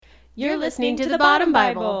You're listening to The Bottom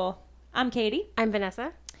Bible. I'm Katie. I'm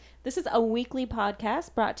Vanessa. This is a weekly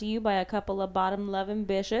podcast brought to you by a couple of bottom-loving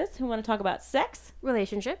bitches who want to talk about sex,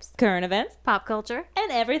 Relationships, current events, pop culture, and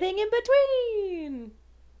everything in between.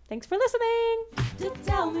 Thanks for listening. To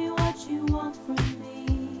tell me what you want from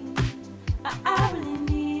me. I really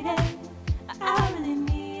need it. I really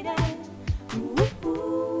need it. Ooh.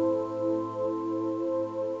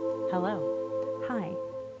 Hello. Hi,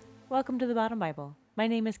 Welcome to The Bottom Bible. My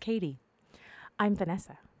name is Katie. I'm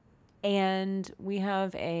Vanessa. And we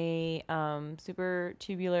have a super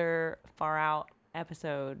tubular, far out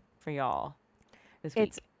episode for y'all this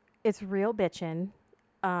week. It's real bitchin'.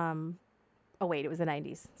 Oh wait, it was the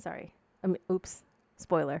 90s. Sorry. Oops.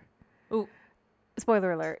 Spoiler. Ooh.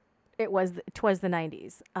 Spoiler alert. Twas the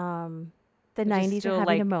 90s. The Which is 90s still are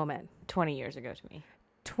having like a moment. 20 years ago to me.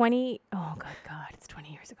 20. Oh God, it's 20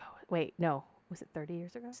 years ago. Wait, no. Was it 30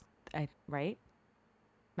 years ago? Right?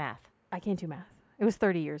 Math. I can't do math. It was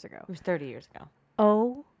 30 years ago. It was 30 years ago.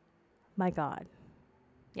 Oh my God.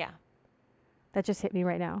 Yeah. That just hit me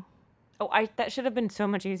right now. Oh, that should have been so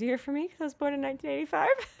much easier for me because I was born in 1985.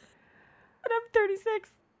 And I'm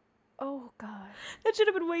 36. Oh God. That should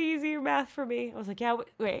have been way easier math for me. I was like, yeah,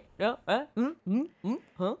 wait, no, huh?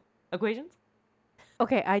 Equations?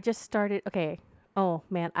 Okay, I just started. Okay. Oh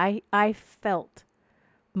man, I felt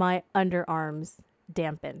my underarms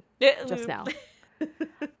dampen just now.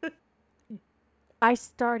 I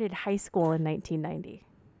started high school in 1990.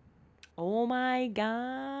 Oh my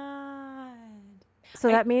God. So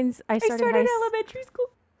that means I started, elementary school.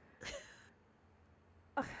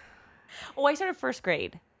 Oh, I started first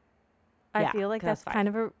grade. I Yeah, feel like 'cause I was that's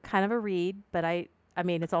kind of a read, but I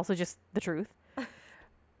mean it's also just the truth.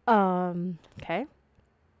 Okay.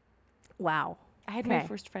 Wow. I had my Okay.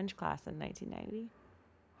 first French class in 1990.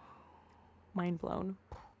 Mind blown.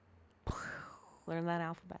 Learn that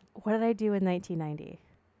alphabet. What did I do in 1990?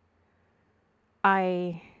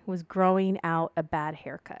 I was growing out a bad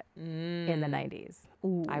haircut in the 90s.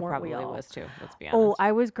 Ooh, I weren't we probably all? was too. Let's be Oh, honest.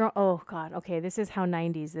 I was oh God. Okay, this is how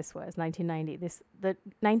 90s this was. 1990. The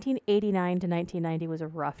 1989 to 1990 was a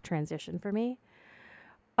rough transition for me.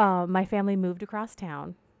 My family moved across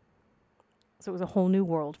town. So it was a whole new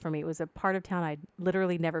world for me. It was a part of town I'd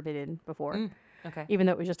literally never been in before, Okay. even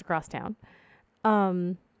though it was just across town.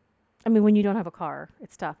 I mean, when you don't have a car,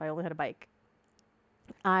 it's tough. I only had a bike.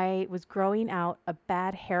 I was growing out a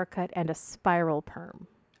bad haircut and a spiral perm.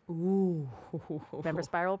 Ooh. Remember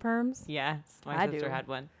spiral perms? Yes, my I sister do. had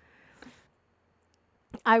one.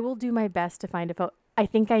 I will do my best to find a photo. I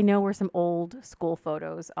think I know where some old school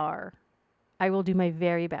photos are. I will do my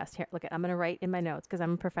very best. Here, look, I'm going to write in my notes because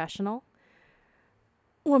I'm a professional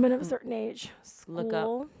woman of a certain age. Look up.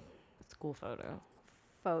 School School photo.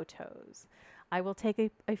 photos. I will take a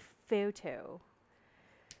photo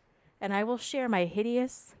and I will share my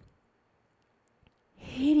hideous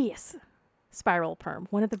spiral perm.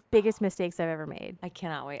 One of the biggest mistakes I've ever made. I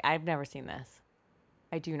cannot wait. I've never seen this.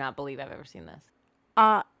 I do not believe I've ever seen this.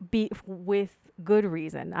 With good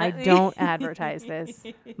reason. I don't advertise this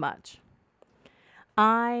much.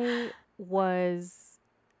 I was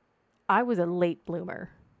a late bloomer.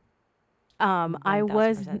 I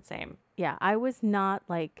was 1000% same. yeah, I was not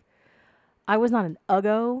an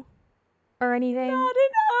uggo or anything. Not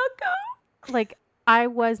an uggo. Like I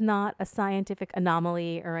was not a scientific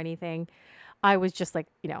anomaly or anything. I was just like,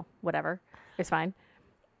 whatever. It's fine.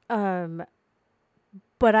 But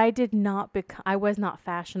I did not I was not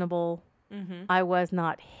fashionable. Mm-hmm. I was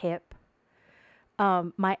not hip.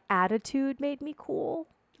 My attitude made me cool.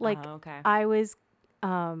 Like okay. I was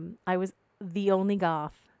the only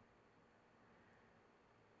goth.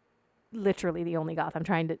 Literally the only goth.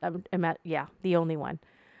 The only one.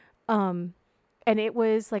 And it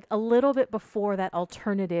was like a little bit before that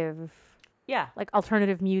alternative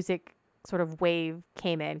music sort of wave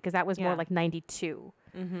came in, because that was more Yeah. like 92.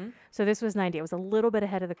 Mm-hmm. So this was 90. I was a little bit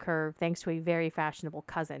ahead of the curve thanks to a very fashionable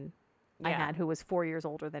cousin I Yeah. had who was 4 years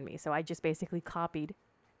older than me. So I just basically copied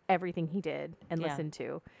everything he did and Yeah. listened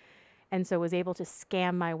to. And so was able to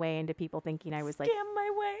scam my way into people thinking I was like Scam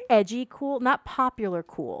my way. edgy cool, not popular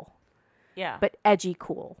cool, Yeah. but edgy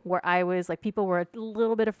cool, where I was like, people were a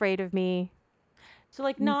little bit afraid of me. So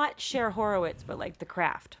like not Cher Horowitz, but like The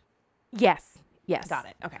Craft. Yes. Got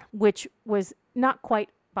it. Okay. Which was not quite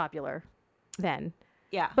popular then.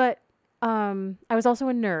 Yeah. But I was also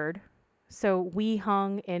a nerd. So we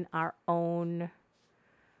hung in our own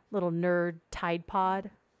little nerd Tide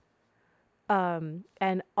Pod.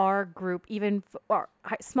 And our group, even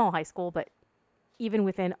small high school, but even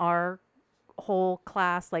within our whole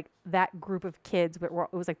class, like that group of kids, it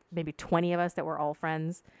was like maybe 20 of us that were all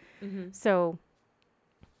friends. Mm-hmm. So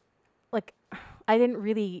I didn't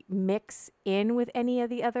really mix in with any of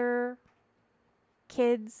the other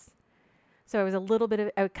kids. So I was a little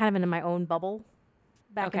bit of kind of in my own bubble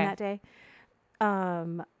back in Okay. that day.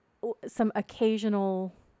 Some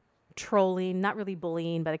occasional trolling, not really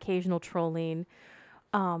bullying, but occasional trolling.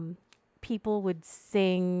 People would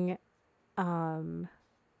sing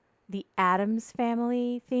the Addams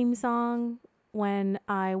Family theme song when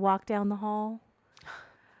I walk down the hall,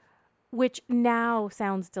 which now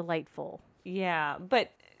sounds delightful. Yeah,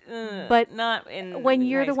 but But not in When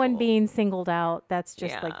you're high the one school. being singled out, that's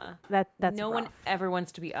just like Yeah. that's no one rough. ever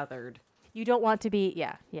wants to be othered. You don't want to be,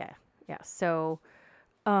 yeah. So,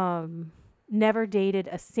 never dated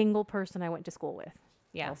a single person I went to school with.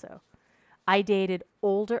 Yeah. Also, I dated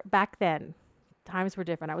older back then. Times were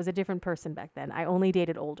different. I was a different person back then. I only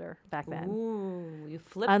dated older back then. Ooh, you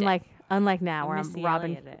flipped Unlike now, it. where Missy I'm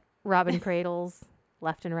robbing Elliott it. Robin cradles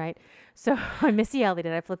left and right. So I Missy Elliott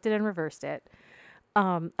it. I flipped it and reversed it.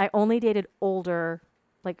 I only dated older,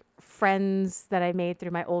 like friends that I made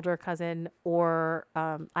through my older cousin, or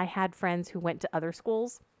I had friends who went to other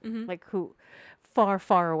schools, like who far,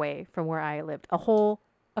 far away from where I lived. A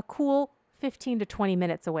cool 15 to 20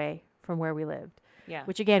 minutes away from where we lived. Yeah.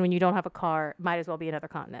 Which again, when you don't have a car, might as well be another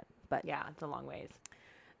continent. But Yeah, it's a long ways.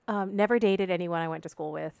 never dated anyone I went to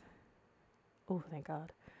school with. Oh, thank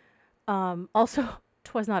God. Also,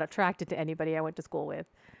 was not attracted to anybody I went to school with.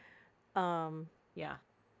 Yeah.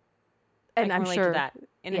 And I can I'm relate sure to that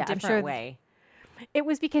in yeah, a I'm different sure way. it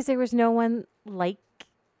was because there was no one like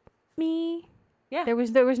me. Yeah. There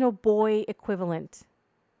was no boy equivalent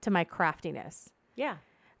to my craftiness. Yeah.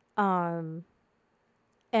 And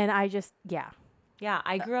I just Yeah,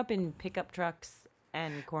 I grew up in pickup trucks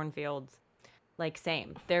and cornfields. Like,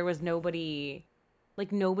 same. There was nobody,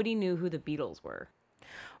 like, nobody knew who the Beatles were.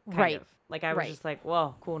 kind of. Like, I was Right. just like,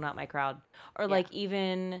 whoa, cool, not my crowd. Or, Yeah. like,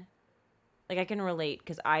 even, like, I can relate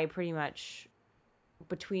because I pretty much,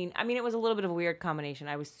 I mean, it was a little bit of a weird combination.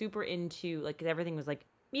 I was super into, like, 'cause everything was, like,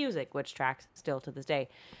 music, which tracks still to this day.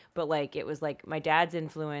 But, like, it was, like, my dad's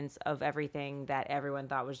influence of everything that everyone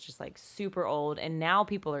thought was just, like, super old. And now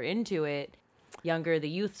people are into it. The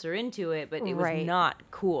youths are into it, but it was Right. not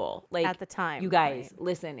cool. Like, At the time, you guys, right.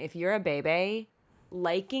 listen, if you're a baby,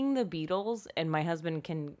 liking the Beatles, and my husband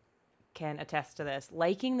can attest to this,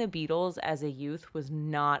 liking the Beatles as a youth was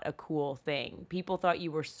not a cool thing. People thought you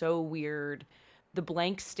were so weird. The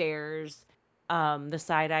blank stares, the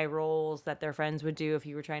side eye rolls that their friends would do if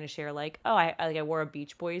you were trying to share, like, oh, I wore a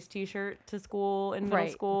Beach Boys t-shirt to school in middle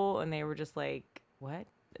Right. school, and they were just like, what?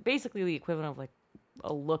 Basically the equivalent of, like,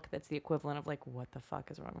 a look that's the equivalent of, like, what the fuck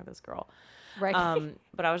is wrong with this girl? Right.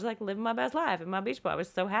 But I was, like, living my best life in my Beach Boy. I was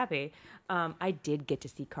so happy. I did get to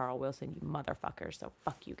see Carl Wilson, you motherfuckers, so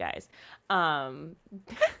fuck you guys. Sorry,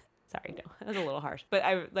 no, that was a little harsh. But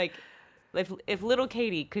I, like, if little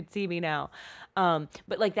Katie could see me now.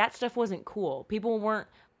 But, like, that stuff wasn't cool. People weren't,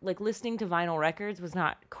 like, listening to vinyl records was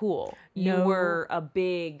not cool. You No. were a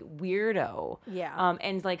big weirdo. Yeah.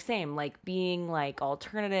 And, like, same, like, being, like,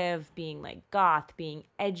 alternative, being, like, goth, being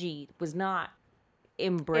edgy was not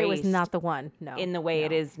embraced. It was not the one. No. in the way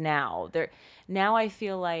it no. is now. Now I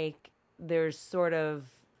feel like there's sort of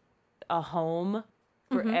a home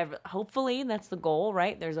for Mm-hmm. hopefully that's the goal,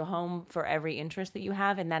 right? There's a home for every interest that you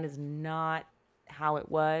have, and that is not how it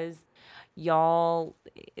was. Y'all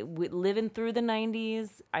living through the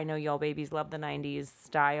 90s. I know y'all babies love the 90s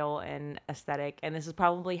style and aesthetic, and this is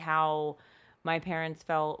probably how my parents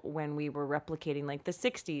felt when we were replicating, like, the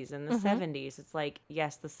 60s and the 70s. It's like,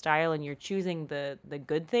 yes, the style, and you're choosing the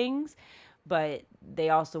good things, but they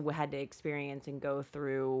also had to experience and go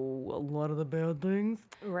through a lot of the bad things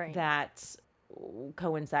Right. that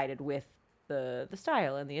coincided with the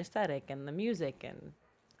style and the aesthetic and the music and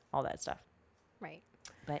all that stuff. Right.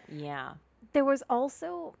 But yeah. There was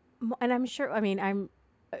also, and I'm sure, I mean,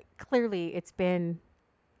 clearly it's been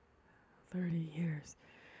 30 years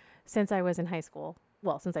since I was in high school.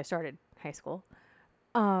 Well, since I started high school.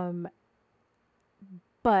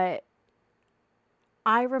 But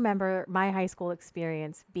I remember my high school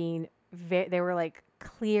experience being, there were like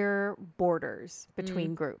clear borders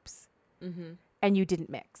between groups, and you didn't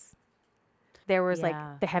mix. There was Yeah.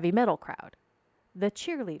 like the heavy metal crowd, the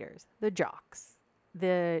cheerleaders, the jocks,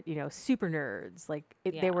 the super nerds. Like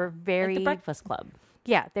Yeah. they were very Like the Breakfast Club.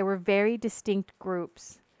 yeah, there were very distinct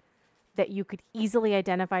groups that you could easily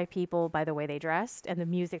identify people by the way they dressed and the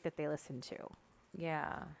music that they listened to.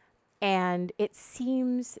 Yeah. And it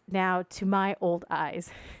seems now to my old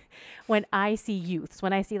eyes, when I see youths,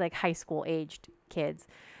 when I see like high school aged kids,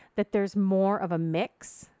 that there's more of a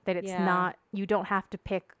mix, that it's Yeah. not, you don't have to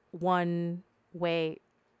pick one way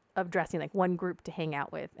of dressing, like one group to hang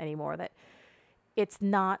out with anymore, that it's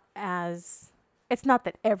not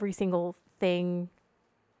that every single thing,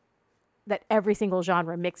 that every single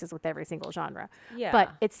genre mixes with every single genre. Yeah.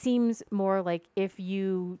 But it seems more like if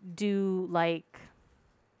you do like,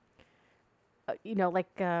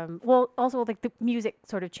 well, also like the music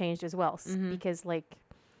sort of changed as well because like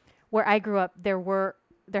where I grew up, there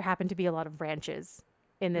happened to be a lot of ranches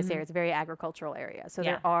in this area. It's a very agricultural area. So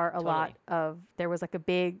Yeah, there are a totally. lot of, there was like a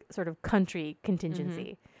big sort of country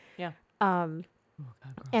contingency. Yeah.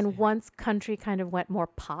 And once country kind of went more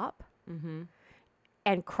pop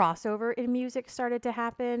and crossover in music started to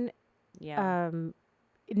happen, Yeah.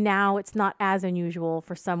 now it's not as unusual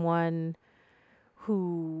for someone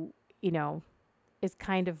who, is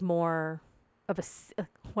kind of more of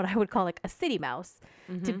what I would call like a city mouse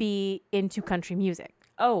to be into country music.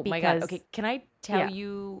 Oh my God. because- Okay. Can I tell yeah.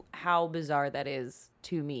 you how bizarre that is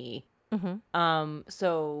to me? Mm-hmm.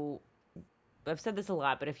 So I've said this a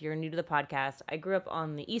lot, but if you're new to the podcast, I grew up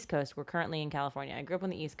on the East Coast. We're currently in California. I grew up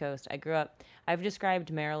on the East Coast. I've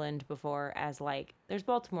described Maryland before as like, there's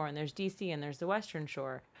Baltimore and there's DC and there's the Western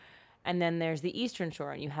Shore. And then there's the Eastern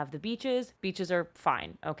Shore and you have the beaches. Beaches are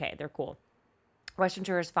fine. Okay. They're cool. Western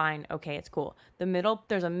Shore is fine. Okay. It's cool.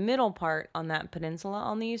 There's a middle part on that peninsula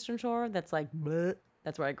on the Eastern Shore that's like, bleh.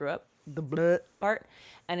 That's where I grew up. The bleh part.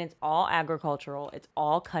 And it's all agricultural. It's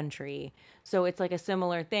all country. So it's like a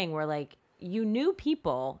similar thing where like, you knew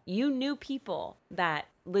people that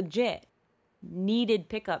legit needed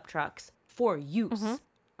pickup trucks for use,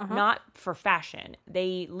 not for fashion.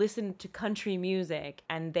 They listened to country music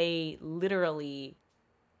and they literally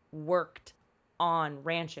worked on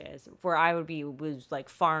ranches where was like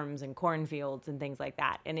farms and cornfields and things like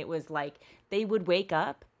that. And it was like they would wake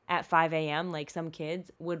up at 5 a.m. like some kids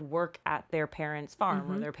would work at their parents'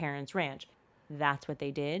 farm or their parents' ranch. That's what they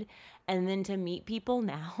did. And then to meet people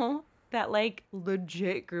now that like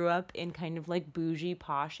legit grew up in kind of like bougie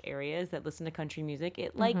posh areas that listen to country music,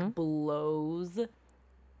 it like blows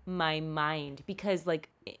my mind because like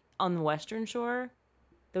on the Western Shore,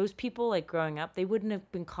 those people like growing up, they wouldn't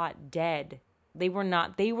have been caught dead. They were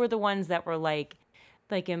the ones that were like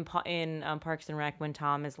in Parks and Rec when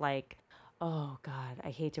Tom is like, oh God, I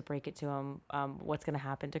hate to break it to him. What's going to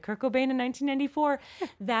happen to Kurt Cobain in 1994?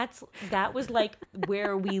 That was like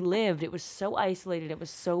where we lived. It was so isolated. It was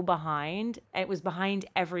so behind. It was behind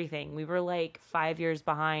everything. We were like 5 years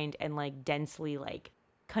behind and like densely like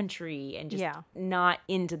country and just not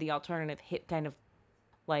into the alternative hip kind of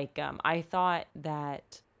like, I thought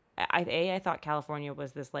that I thought California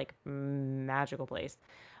was this like magical place.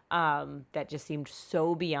 That just seemed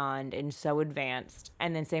so beyond and so advanced.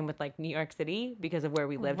 And then same with like New York City because of where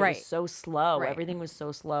we lived. It was so slow. Right. Everything was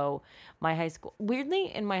so slow. My high school,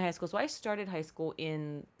 weirdly in my high school, so I started high school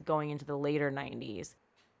going into the later 90s.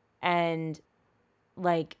 And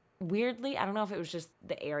like weirdly, I don't know if it was just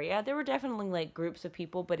the area. There were definitely like groups of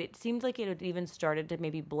people, but it seemed like it had even started to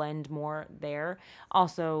maybe blend more there.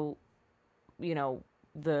 Also,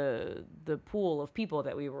 the pool of people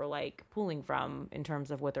that we were like pulling from in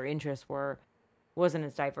terms of what their interests wasn't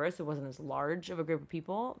as diverse. It wasn't as large of a group of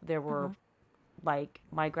people. There were like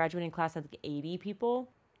my graduating class had like 80 people,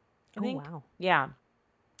 I think. Oh, wow. Yeah.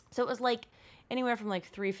 So it was like anywhere from like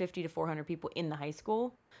 350 to 400 people in the high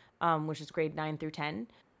school, which is grade 9 through 10.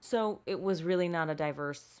 So it was really not a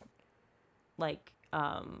diverse, like, what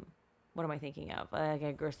am I thinking of?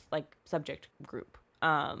 Like subject group.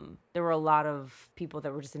 There were a lot of people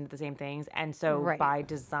that were just into the same things. And so by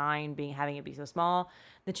design, having it be so small,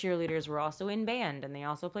 the cheerleaders were also in band and they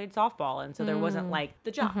also played softball. And so there wasn't like the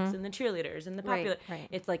jocks and the cheerleaders and the popular. Right.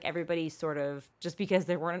 It's like everybody sort of, just because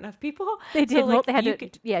there weren't enough people. They did. So, like, They had you to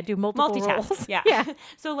could do multiple multitask. roles. Yeah.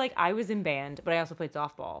 So like I was in band, but I also played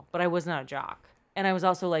softball, but I was not a jock. And I was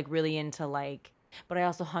also like really into like, but I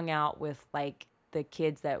also hung out with like the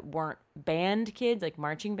kids that weren't band kids, like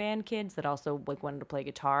marching band kids that also like wanted to play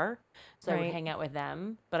guitar. So I would hang out with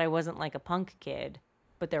them, but I wasn't like a punk kid,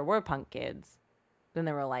 but there were punk kids. Then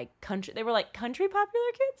there were like country popular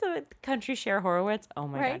kids. So country Cher Horowitz. Oh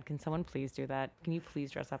my God. Can someone please do that? Can you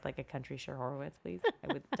please dress up like a country Cher Horowitz, please?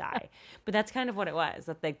 I would die. But that's kind of what it was.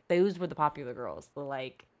 That like those were the popular girls. The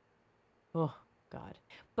like, oh God.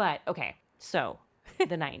 But okay. So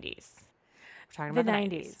the 90s. We're talking about the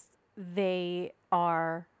 90s. They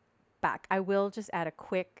are back. I will just add a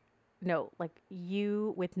quick note, like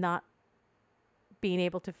you with not being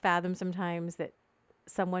able to fathom sometimes that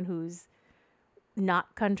someone who's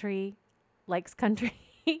not country likes country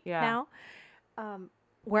now.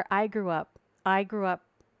 Where I grew up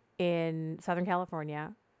in Southern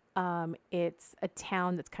California. It's a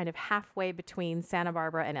town that's kind of halfway between Santa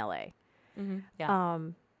Barbara and LA. Mm-hmm. Yeah.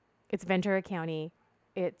 It's Ventura County.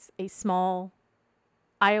 It's a small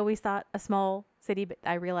I always thought a small city, but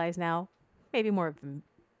I realize now maybe more of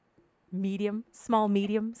a medium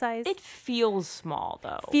size. It feels small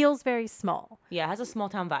though. Feels very small. Yeah, it has a small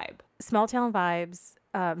town vibe. Small town vibes,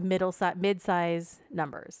 mid-size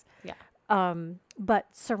numbers. Yeah. But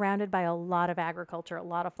surrounded by a lot of agriculture, a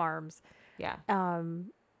lot of farms, Yeah.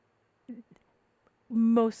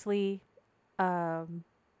 mostly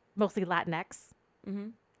Latinx.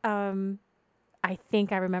 Mm-hmm. I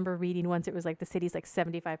think I remember reading once it was like the city's like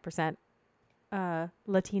 75%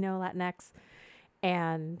 Latino, Latinx,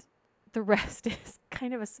 and the rest is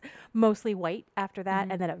kind of mostly white after that,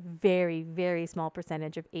 Mhm. and then a very, very small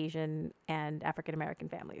percentage of Asian and African American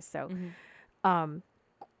families. So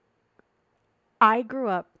I grew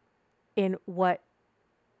up in what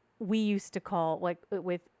we used to call what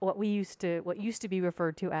used to be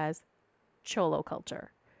referred to as cholo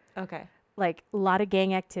culture. Okay. Like a lot of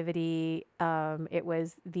gang activity. It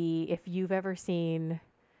was if you've ever seen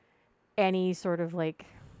any sort of like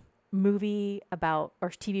movie about or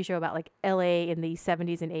TV show about like LA in the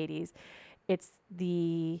 70s and 80s, it's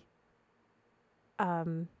the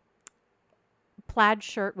plaid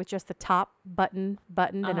shirt with just the top buttoned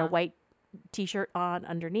and a white t-shirt on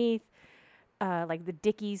underneath, like the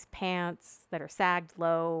Dickies pants that are sagged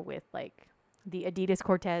low with like the Adidas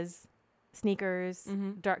Cortez sneakers,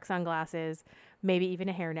 dark sunglasses, maybe even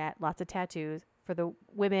a hairnet, lots of tattoos. For the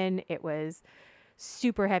women, it was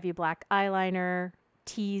super heavy black eyeliner,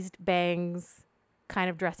 teased bangs, kind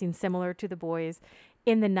of dressing similar to the boys.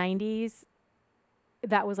 In the 90s,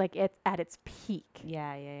 that was like at its peak.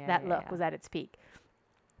 Yeah. That look was at its peak.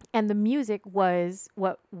 And the music was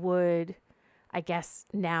what would, I guess,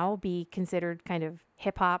 now be considered kind of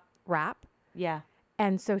hip hop rap. Yeah.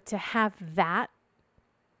 And so to have that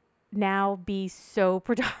now be so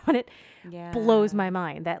predominant Yeah. blows my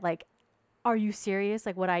mind. That like, are you serious?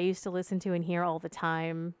 Like what I used to listen to and hear all the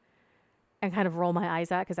time and kind of roll my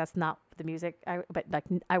eyes at, because that's not the music. But like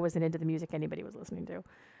I wasn't into the music anybody was listening to.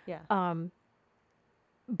 Yeah.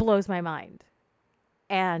 Blows my mind.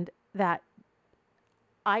 And that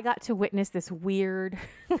I got to witness this weird,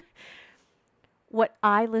 what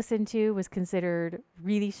I listened to was considered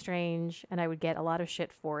really strange, and I would get a lot of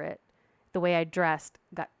shit for it. The way I dressed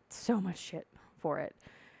got so much shit for it.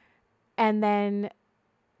 And then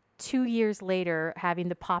 2 years later, having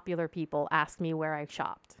the popular people ask me where I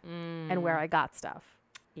shopped and where I got stuff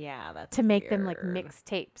Yeah, that's to make them like weird. mixed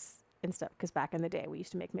tapes and stuff. Because back in the day, we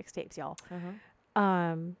used to make mixed tapes, y'all.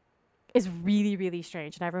 Uh-huh. Is really, really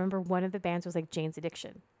strange. And I remember one of the bands was like Jane's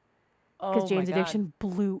Addiction. Because Oh Jane's my God. Addiction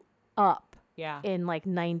blew up Yeah. in like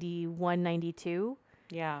 91, 92.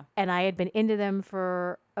 Yeah. And I had been into them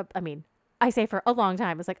for, I say for a long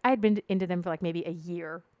time. It's like I had been into them for like maybe a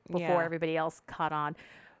year before Yeah. everybody else caught on.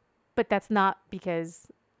 But that's not because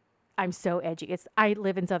I'm so edgy. I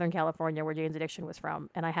live in Southern California where Jane's Addiction was from.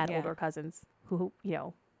 And I had Yeah. older cousins who,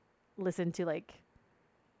 listened to like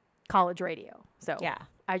college radio. So Yeah.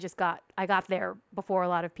 I got there before a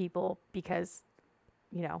lot of people because,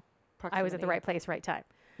 I was at the Proximity. right place, right time.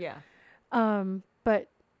 Yeah. But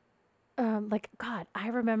like, God, I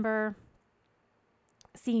remember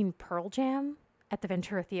seeing Pearl Jam at the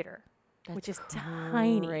Ventura Theater, which is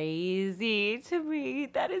tiny. Crazy to me.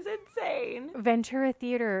 That is insane. Ventura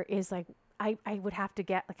Theater is like, I would have to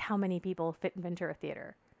get like how many people fit in Ventura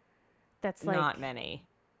Theater. That's like, Not many.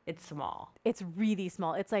 It's small. it's really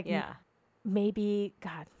small. It's like Yeah. maybe,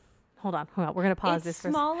 God, hold on. We're going to pause It's this for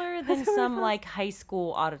smaller than some like high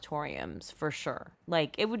school auditoriums for sure.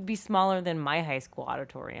 Like it would be smaller than my high school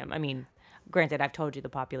auditorium. I mean, granted, I've told you the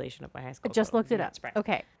population of my high school. just so looked it not up. spread.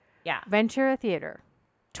 Okay. Yeah. Ventura Theater,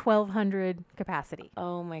 1,200 capacity.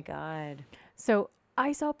 Oh my God. So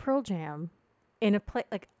I saw Pearl Jam in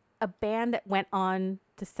like a band that went on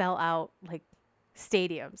to sell out like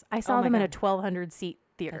stadiums. I saw my them in a God. 1,200 seat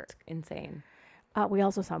theater. That's insane. We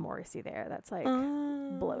also saw Morrissey there. That's like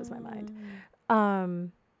blows my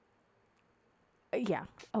mind. Yeah.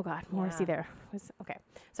 Oh God, Morrissey Yeah. there was okay.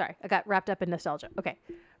 Sorry, I got wrapped up in nostalgia. Okay,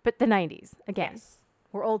 but the 90s again. Yes.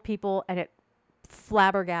 We're old people, and it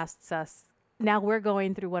flabbergasts us. Now we're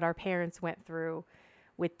going through what our parents went through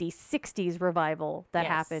with the 60s revival that Yes.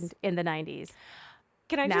 happened in the 90s.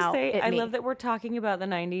 Can I Now, just say, it I me. love that we're talking about the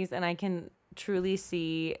 90s and I can truly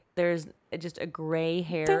see there's just a gray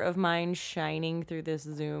hair of mine shining through this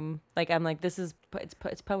Zoom. Like, I'm like,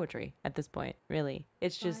 it's poetry at this point, really.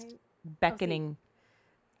 It's just beckoning.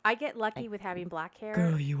 I get lucky with having black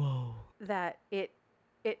hair you owe. that it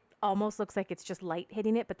almost looks like it's just light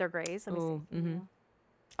hitting it, but they're grays. Let me Ooh, see. mm-hmm.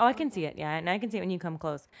 Oh, I can see it. Yeah. And I can see it when you come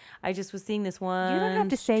close. I just was seeing this one. You don't have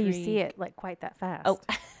to say you see streak. it like quite that fast. Oh,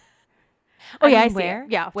 Oh, yeah, I mean, see it. where?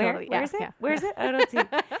 Yeah, Where? totally. Where is Yeah, it? Where is it? I don't see.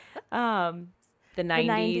 The The 90s.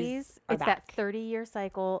 90s, Are it's back. that 30-year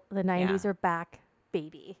cycle. The 90s are back,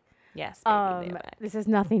 baby. Yes, baby, they are back. This is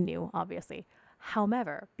nothing new, obviously.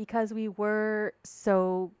 However, because we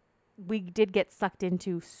did get sucked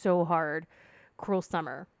into so hard Cruel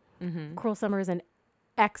Summer. Mm-hmm. Cruel Summer is an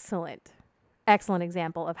excellent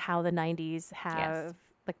example of how the 90s have,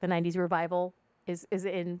 like the 90s revival is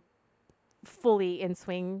fully in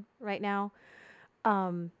swing right now.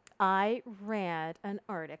 I read an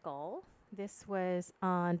article. This was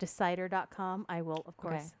on Decider.com. I will, of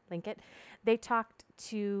course, link it. They talked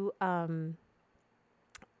to, let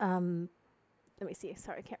me see.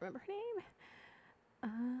 Sorry, I can't remember her name.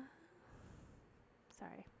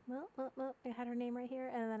 Sorry. Well, I had her name right here,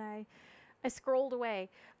 and then I scrolled away.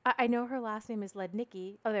 I know her last name is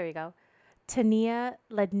Lednicki. Oh, there you go. Tania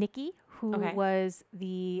Lednicki, who was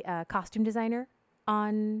the costume designer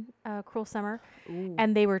on Cruel Summer. Ooh.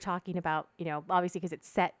 And they were talking about, obviously because it's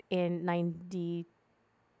set in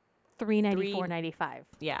 93, 94, 95.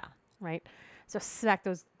 Yeah. Right? So stack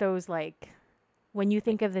those like, when you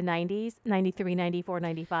think of the 90s, 93, 94,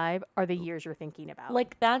 95 are the years you're thinking about.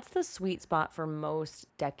 Like, that's the sweet spot for most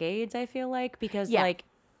decades, I feel like, because like,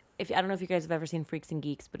 I don't know if you guys have ever seen Freaks and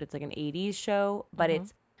Geeks, but it's like an 80s show, but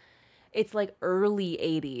it's like early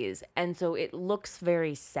 80s, and so it looks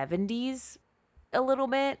very 70s a little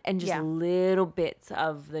bit, and just little bits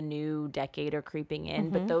of the new decade are creeping in,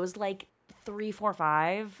 but those like 3, 4,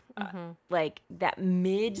 5, like that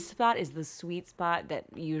mid spot is the sweet spot that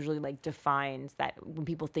usually like defines that when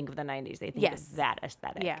people think of the 90s, they think of that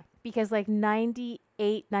aesthetic. Yeah, because like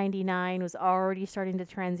 98, 99 was already starting to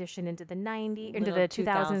transition into the 90s, into the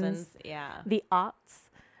 2000s. Yeah. The aughts.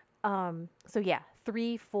 So yeah,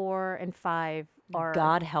 3, 4, and 5 are.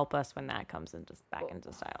 God help us when that comes back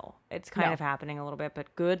into style. It's kind of happening a little bit,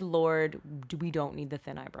 but good Lord, we don't need the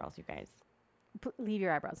thin eyebrows, you guys. Leave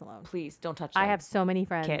your eyebrows alone. Please don't touch them. I have so many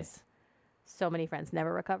friends. Kids. So many friends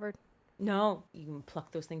never recovered. No, you can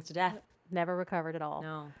pluck those things to death. Never recovered at all.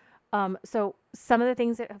 No. So some of the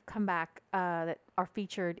things that have come back that are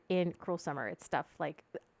featured in Cruel Summer, it's stuff like,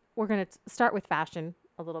 we're going to start with fashion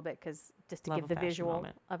a little bit because just to Love give a the fashion visual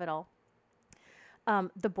moment. of it all.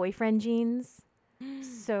 The boyfriend jeans.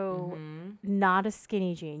 So not a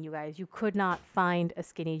skinny jean, you guys. You could not find a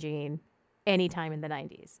skinny jean anytime in the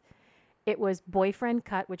 90s. It was boyfriend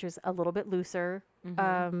cut, which was a little bit looser.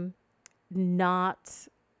 Not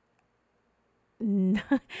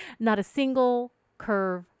a single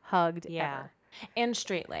curve hugged ever. And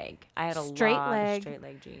straight leg. I had a Straight lot leg. of straight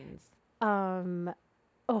leg jeans. Oh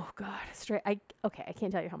God, I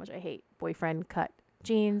can't tell you how much I hate boyfriend cut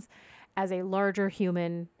jeans. As a larger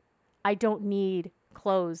human, I don't need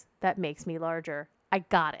clothes that makes me larger. I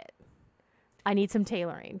got it. I need some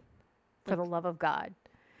tailoring, for the love of God.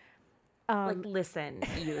 Like, listen,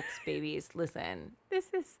 youths, babies, listen.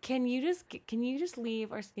 Can you just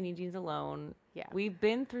leave our skinny jeans alone? Yeah. We've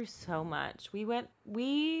been through so much. We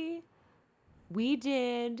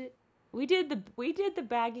did the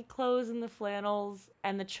baggy clothes and the flannels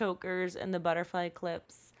and the chokers and the butterfly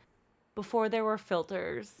clips before there were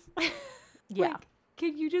filters. Yeah. Like,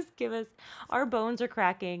 can you just give us, our bones are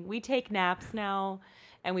cracking. We take naps now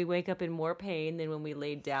and we wake up in more pain than when we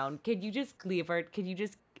laid down. Can you just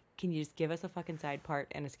give us a fucking side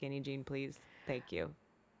part and a skinny jean, please? Thank you.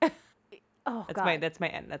 Oh That's God. That's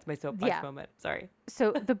my soapbox moment. Sorry.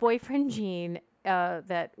 So the boyfriend jean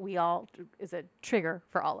that we all is a trigger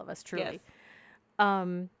for all of us, truly.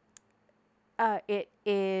 Yes. It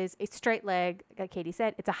is a straight leg, like Katie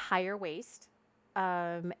said. It's a higher waist.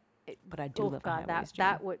 But I do love a high waist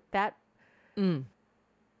jean.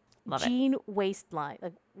 Love jean waistline,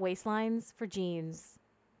 like waistlines for jeans.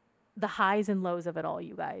 The highs and lows of it all,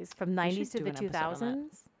 you guys, from 90s to do the an episode on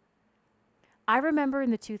 2000s. I remember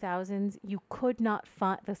in the 2000s, you could not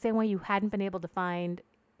find, the same way you hadn't been able to find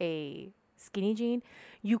a skinny jean,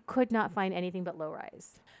 you could not find anything but low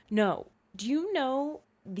rise. No. Do you know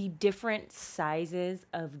the different sizes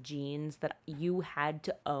of jeans that you had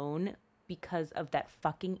to own because of that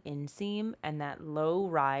fucking inseam and that low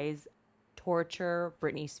rise torture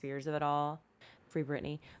Britney Spears of it all? Free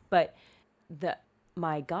Britney. But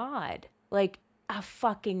my God, like a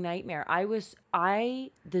fucking nightmare. The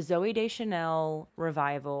Zooey Deschanel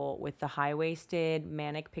revival with the high-waisted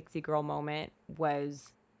manic pixie girl moment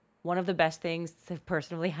was one of the best things that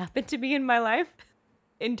personally happened to me in my life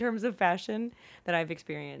in terms of fashion that I've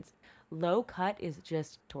experienced. Low cut is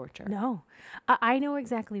just torture. No, I know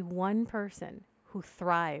exactly one person who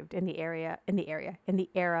thrived in the era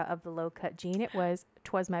of the low cut jean.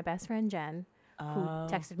 Twas my best friend Jen, who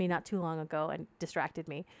texted me not too long ago and distracted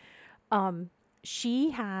me.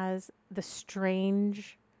 She has the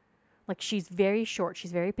strange, like she's very short.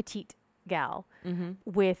 She's very petite gal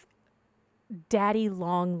with daddy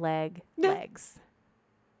long legs.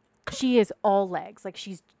 She is all legs. Like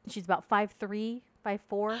she's about 5'3",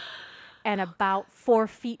 5'4", and about 4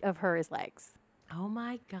 feet of her is legs. Oh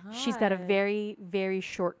my God. She's got a very, very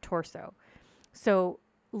short torso. So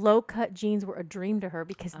low cut jeans were a dream to her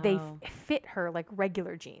because they fit her like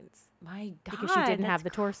regular jeans. My God. Because she didn't have the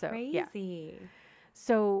torso. Crazy. Yeah.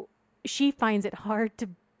 So she finds it hard to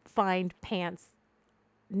find pants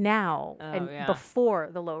now before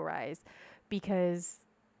the low rise because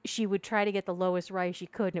she would try to get the lowest rise she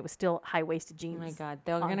could and it was still high-waisted jeans. Oh my God.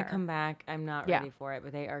 They're going to come back. I'm not ready for it,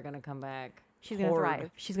 but they are going to come back. She's going to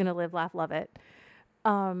thrive. She's going to live, laugh, love it.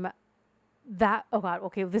 Oh God.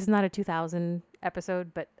 Okay. This is not a 2000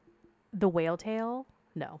 episode, but the whale tail.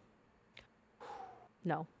 No.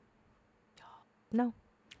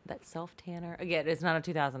 That self tanner. Again, it's not a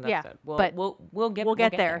 2000 Yeah, episode. but we'll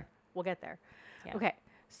get there. We'll get there. Yeah. Okay.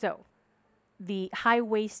 So the high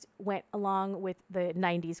waist went along with the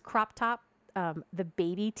 90s crop top, the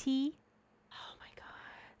baby tee. Oh my God.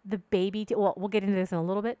 The baby tee. Well, we'll get into this in a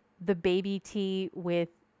little bit. The baby tee with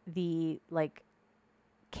the like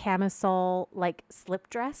camisole like slip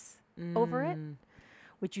dress over it,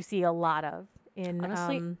 which you see a lot of in.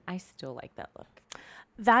 Honestly, I still like that look.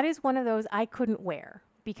 That is one of those I couldn't wear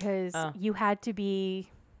because you had to be.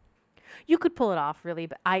 You could pull it off really,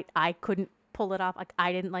 but I couldn't pull it off. Like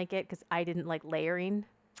I didn't like it because I didn't like layering.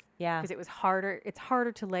 Yeah. Because it was harder. It's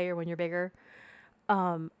harder to layer when you're bigger.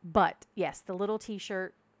 But yes, the little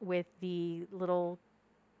t-shirt with the little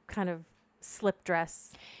kind of slip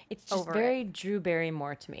dress. It's just very Drew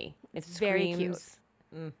Barrymore to me. It's very cute.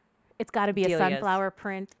 It's got to be Delia's. a sunflower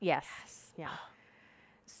print. Yes. Yeah.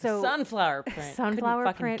 So sunflower print. Sunflower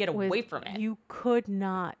Couldn't print get away was, from it. You could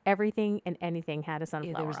not. Everything and anything had a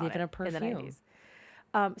sunflower. There was on even it a perfume. in the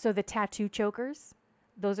 90s. So the tattoo chokers,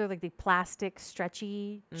 those are like the plastic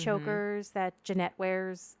stretchy chokers that Jeanette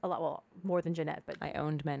wears a lot. Well, more than Jeanette, but I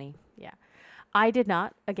owned many. yeah. I did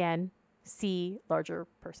not, again, see larger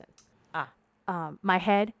person. My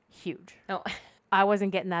head, huge. Oh. I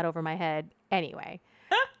wasn't getting that over my head anyway.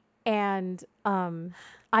 And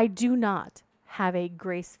I do not have a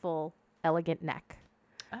graceful, elegant neck.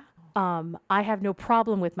 I have no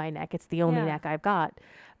problem with my neck. It's the only neck I've got.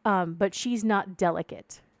 But she's not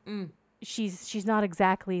delicate. She's not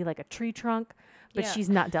exactly like a tree trunk, but she's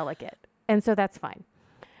not delicate. And so that's fine.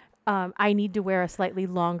 I need to wear a slightly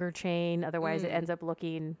longer chain. Otherwise it ends up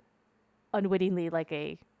looking unwittingly like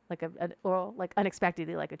or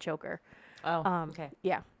unexpectedly like a choker. Oh, okay.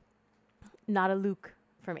 Yeah. Not a Luke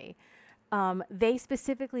for me. They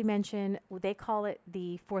specifically mention, they call it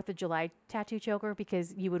the 4th of July tattoo choker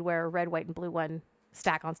because you would wear a red, white, and blue one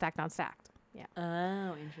stacked on stacked on stacked. Yeah.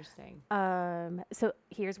 Oh, interesting. So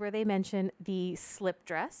here's where they mention the slip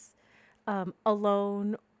dress,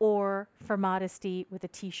 alone or for modesty with a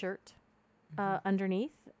t-shirt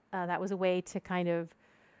underneath. That was a way to kind of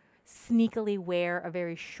sneakily wear a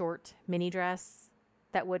very short mini dress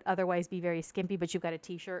that would otherwise be very skimpy, but you've got a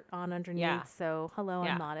t-shirt on underneath. Yeah. So hello,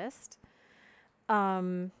 I'm modest.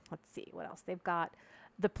 Let's see what else they've got.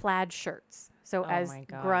 The plaid shirts. So as my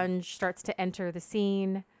God. grunge starts to enter the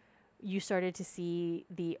scene, you started to see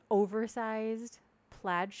the oversized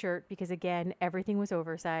plaid shirt because again, everything was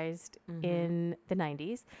oversized in the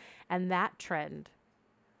 90s. And that trend,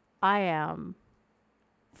 I am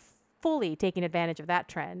fully taking advantage of that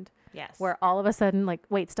trend. Yes. Where all of a sudden, like,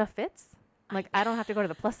 wait, stuff fits? Like, I don't have to go to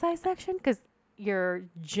the plus size section because your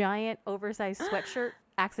giant oversized sweatshirt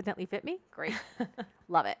accidentally fit me? Great.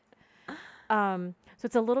 Love it. So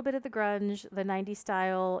it's a little bit of the grunge. The 90s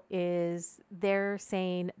style is, they're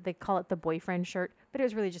saying, they call it the boyfriend shirt, but it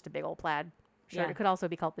was really just a big old plaid shirt. Yeah. It could also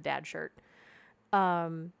be called the dad shirt.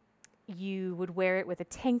 You would wear it with a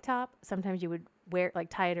tank top. Sometimes you would wear it, like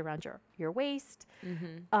tie it around your waist.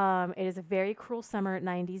 It is a very cruel summer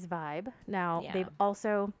 90s vibe. Now, they've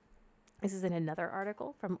also, this is in another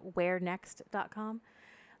article from wearnext.com.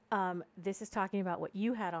 This is talking about what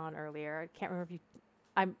you had on earlier. I can't remember if you,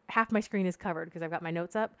 half my screen is covered because I've got my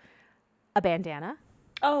notes up. A bandana.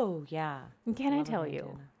 Oh, yeah. And can I Love a tell you,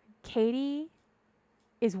 bandana. Katie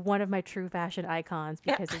is one of my true fashion icons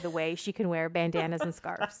because of the way she can wear bandanas and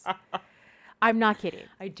scarves. I'm not kidding.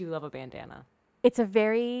 I do love a bandana. It's a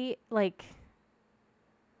very, like,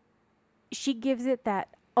 she gives it that,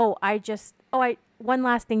 one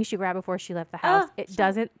last thing she grabbed before she left the house.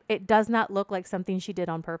 It does not look like something she did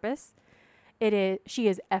on purpose. She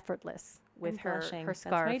is effortless with I'm blushing. her That's my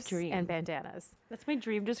scarves dream. and bandanas. That's my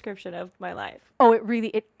dream description of my life. Oh, it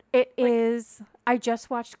really, It is. I just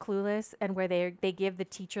watched Clueless, and where they give the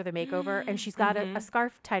teacher the makeover, and she's got a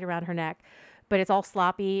scarf tied around her neck, but it's all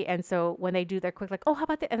sloppy. And so when they do their quick, like, oh, how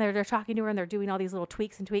about that? And they're talking to her, and they're doing all these little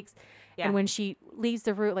tweaks and tweaks. Yeah. And when she leaves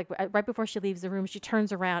the room, like right before she leaves the room, she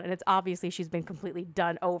turns around, and it's obviously she's been completely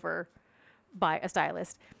done over by a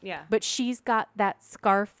stylist. Yeah. But she's got that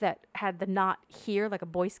scarf that had the knot here, like a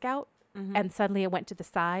Boy Scout, and suddenly it went to the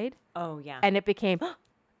side, Oh yeah. and it became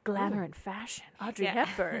glamour and fashion, Audrey Yeah.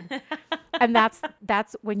 Hepburn. And that's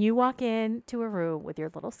when you walk into a room with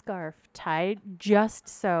your little scarf tied just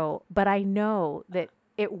so. But I know that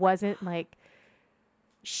it wasn't like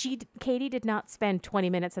Katie did not spend 20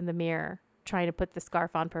 minutes in the mirror trying to put the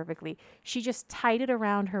scarf on perfectly. She just tied it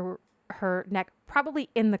around her neck, probably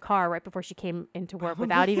in the car right before she came into work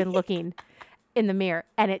without even looking in the mirror.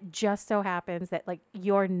 And it just so happens that like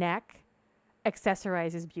your neck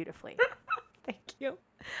accessorizes beautifully. Thank you.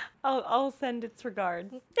 I'll send its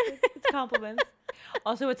regards. It's compliments.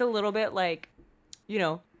 Also, it's a little bit like,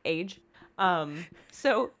 age.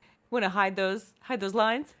 So want to hide those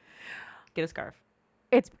lines? Get a scarf.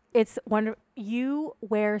 It's wonderful. You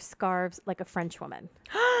wear scarves like a French woman.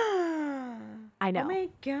 I know. Oh my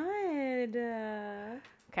god.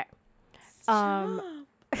 Okay. Stop.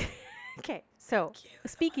 Okay. So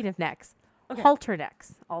speaking of necks, halter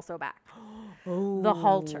necks also back. The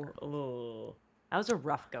halter. Oh. That was a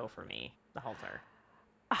rough go for me, the halter.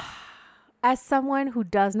 As someone who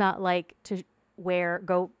does not like to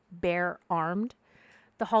go bare armed,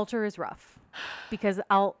 the halter is rough because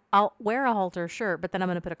I'll wear a halter, sure, but then I'm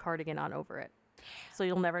going to put a cardigan on over it. So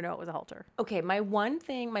you'll never know it was a halter. Okay, my one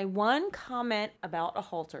comment about a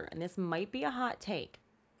halter, and this might be a hot take,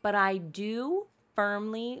 but I do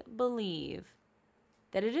firmly believe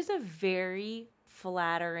that it is a very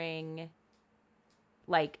flattering,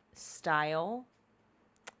 like, style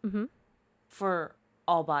for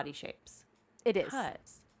all body shapes. It is.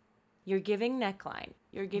 Because you're giving neckline,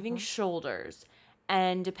 you're giving shoulders,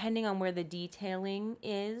 and depending on where the detailing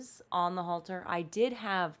is on the halter, I did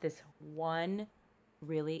have this one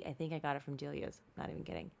I think I got it from Delia's. Not even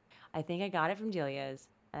kidding. I think I got it from Delia's.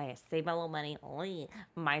 And I saved my little money.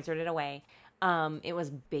 Misered it away. It was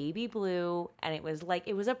baby blue, and it was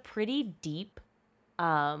a pretty deep,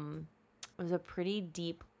 like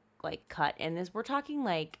cut. And we're talking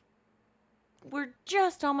like, we're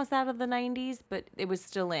just almost out of the 90s, but it was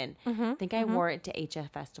still in. I think I wore it to HF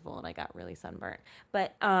Festival, and I got really sunburnt.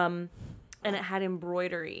 But and it had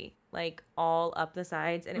embroidery like all up the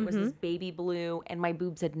sides, and it was this baby blue, and my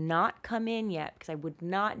boobs had not come in yet because I would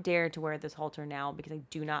not dare to wear this halter now because I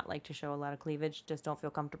do not like to show a lot of cleavage. Just don't feel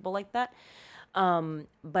comfortable like that.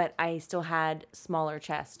 But I still had smaller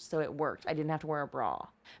chest, so it worked. I didn't have to wear a bra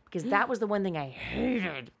because that was the one thing I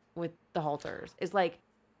hated with the halters. Is like,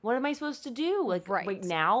 what am I supposed to do? Like, Right. Wait,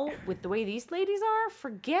 now with the way these ladies are,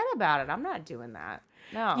 forget about it. I'm not doing that.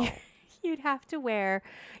 No. You'd have to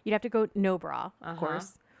go no bra, of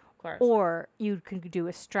course. Of course. Or you could do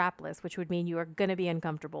a strapless, which would mean you are going to be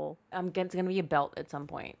uncomfortable. It's going to be a belt at some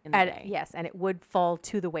point in the day. Yes, and it would fall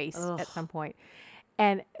to the waist at some point.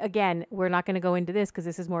 And again, we're not going to go into this because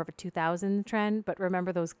this is more of a 2000 trend, but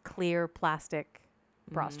remember those clear plastic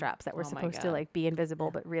bra straps that were Oh my supposed to God. like be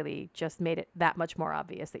invisible, but really just made it that much more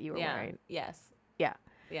obvious that you were Yeah. wearing. Yes. Yeah.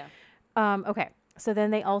 Yeah. Okay. So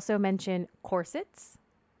then they also mention corsets.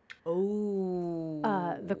 Oh.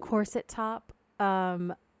 The corset top.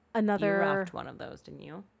 You Another. rocked one of those, didn't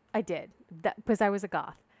you? I did that because I was a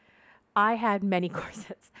goth. I had many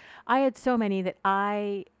corsets. I had so many that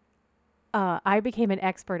I became an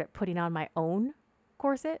expert at putting on my own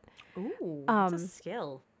corset. Ooh. That's a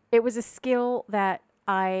skill. It was a skill that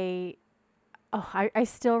I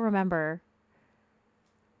still remember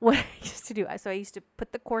what I used to do. So I used to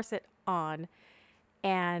put the corset on,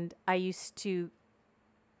 and I used to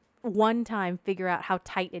one time figure out how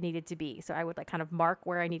tight it needed to be. So I would like kind of mark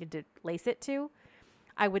where I needed to lace it to.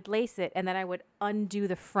 I would lace it, and then I would undo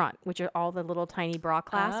the front, which are all the little tiny bra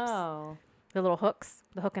clasps, Oh. the little hooks,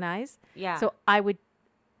 the hook and eyes. Yeah. So I would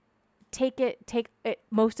take it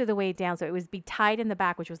most of the way down. So it was be tied in the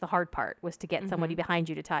back, which was the hard part, was to get somebody behind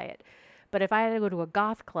you to tie it. But if I had to go to a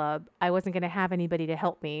goth club, I wasn't going to have anybody to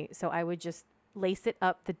help me. So I would just lace it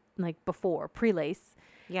up pre-lace,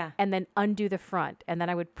 Yeah. and then undo the front. And then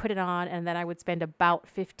I would put it on, and then I would spend about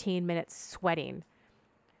 15 minutes sweating,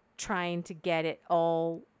 trying to get it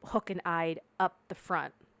all hook and eyed up the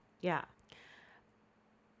front. Yeah.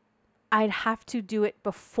 I'd have to do it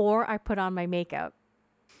before I put on my makeup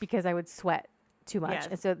because I would sweat too much. Yes.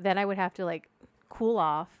 And so then I would have to like cool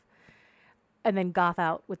off and then goth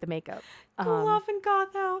out with the makeup. Cool off and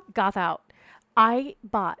goth out. Goth out. I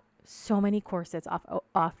bought so many corsets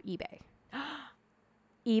off eBay.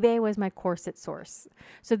 eBay was my corset source.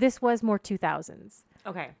 So this was more 2000s,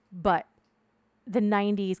 Okay. but the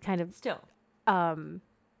 90s kind of Still.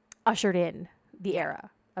 ushered in the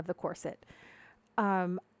era of the corset.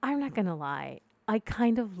 I'm not gonna lie, I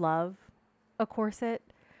kind of love a corset.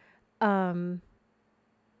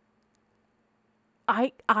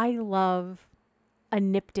 I love a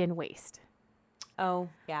nipped in waist. Oh,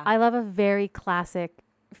 yeah. I love a very classic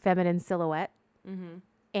feminine silhouette, Mm-hmm.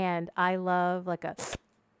 and I love like a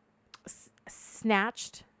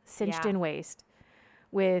snatched, cinched Yeah. in waist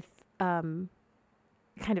with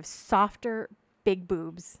kind of softer big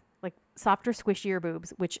boobs, like softer, squishier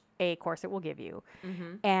boobs, which a corset will give you.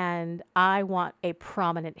 Mm-hmm. And I want a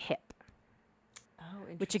prominent hip, Oh,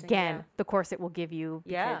 interesting. which again, the corset will give you.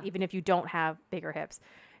 Because Yeah. even if you don't have bigger hips,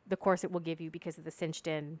 the corset will give you because of the cinched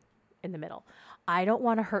in the middle. I don't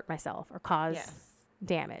want to hurt myself or cause Yes.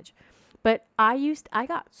 damage. But I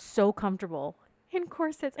got so comfortable in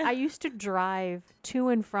corsets. I used to drive to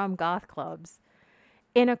and from goth clubs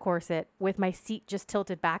in a corset with my seat just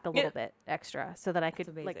tilted back a little bit extra so that I could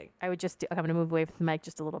amazing. like I would just I'm going to move away from the mic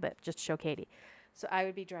just a little bit just to show Katie. So I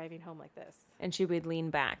would be driving home like this. And she would lean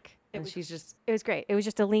back. And was- she's just, It was great. It was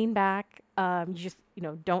just a lean back. You just,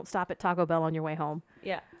 don't stop at Taco Bell on your way home.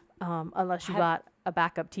 yeah. Unless you got a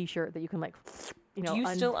backup t-shirt that you can like, Do you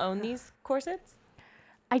still own these corsets?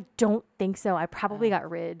 I don't think so. I probably got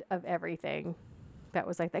rid of everything that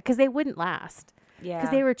was like that because they wouldn't last. Yeah.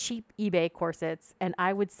 Because they were cheap eBay corsets, and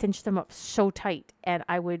I would cinch them up so tight, and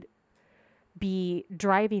I would be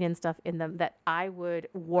driving and stuff in them that I would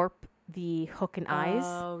warp the hook and eyes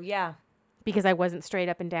Oh, yeah. because I wasn't straight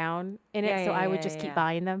up and down in it. Yeah, So yeah, I would yeah, just yeah, keep yeah.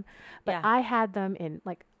 buying them. But Yeah. I had them in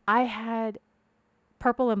I had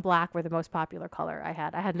purple and black were the most popular color I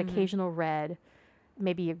had. I had an Mm-hmm. occasional red,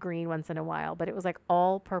 maybe a green once in a while, but it was like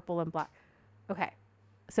all purple and black. Okay.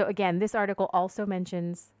 So again, this article also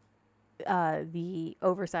mentions the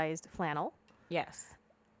oversized flannel, Yes.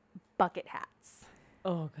 bucket hats.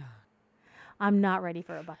 Oh, God. I'm not ready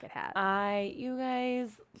for a bucket hat. You guys,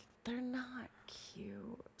 they're not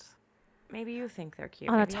cute. Maybe you think they're cute.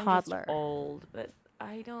 On a Maybe I'm just toddler. old, but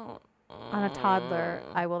I don't. On a toddler,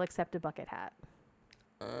 I will accept a bucket hat.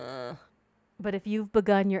 Uh. But if you've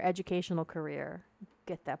begun your educational career,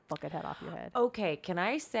 get that bucket hat off your head. Okay, can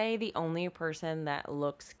I say the only person that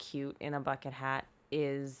looks cute in a bucket hat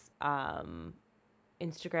is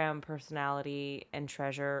Instagram personality and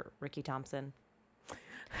treasure Ricky Thompson.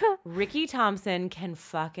 Ricky Thompson can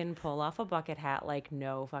fucking pull off a bucket hat like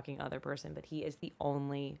no fucking other person, but he is the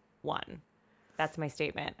only one. That's my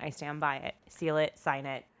statement. I stand by it. Seal it, sign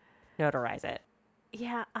it, notarize it.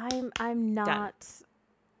 Yeah, I'm not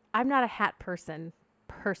a hat person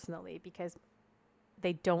personally because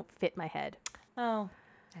they don't fit my head. Oh,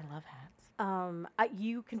 I love hats.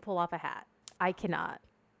 You can pull off a hat. I cannot.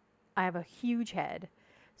 I have a huge head,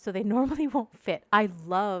 so they normally won't fit. I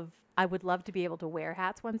would love to be able to wear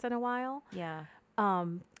hats once in a while. Yeah.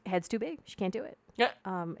 Head's too big. She can't do it. Yeah.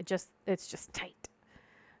 It's just tight.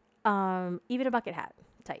 Even a bucket hat,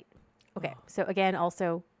 tight. Okay. Oh. So again,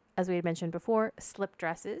 also, as we had mentioned before, slip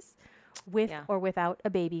dresses with Yeah. or without a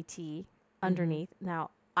baby tee underneath.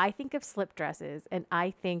 Now, I think of slip dresses and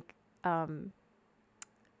I think, oh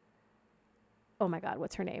my God,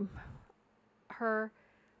 what's her name?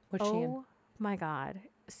 What's she in? Oh my God,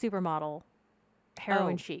 supermodel,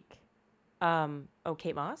 heroin Oh. chic.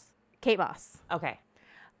 Kate Moss? Kate Moss. Okay.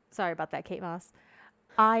 Sorry about that, Kate Moss.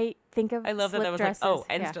 I think of I love that slip that was dresses. like, oh,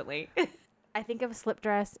 yeah. instantly. I think of a slip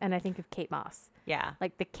dress and I think of Kate Moss. Yeah.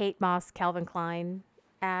 Like the Kate Moss Calvin Klein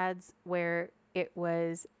ads where it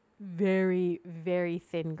was very, very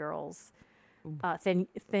thin girls,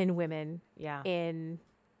 thin women Yeah. in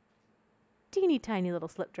teeny tiny little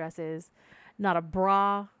slip dresses, not a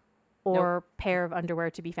bra or pair of underwear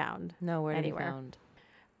to be found. Nowhere to be anywhere.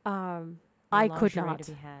 found. I could Lingerie not.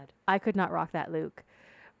 to be had. I could not rock that Luke.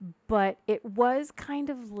 But it was kind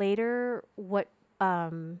of later what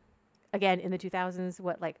again in the 2000s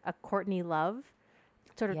what like a Courtney Love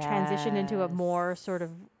sort of transitioned into a more sort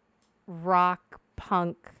of rock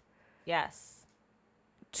punk Yes.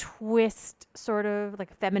 twist, sort of like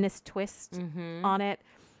a feminist twist Mm-hmm. on it,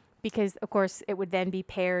 because of course it would then be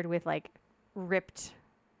paired with like ripped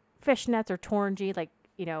fishnets or torn jeans, like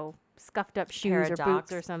scuffed up shoes or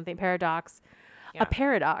boots or Paradox. something. Paradox, Yeah. a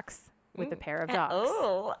paradox with a pair of dogs.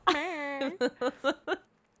 Oh.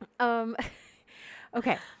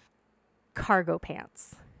 Okay, cargo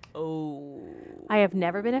pants. Oh. I have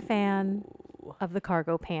never been a fan of the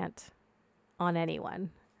cargo pant on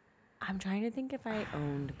anyone. I'm trying to think if I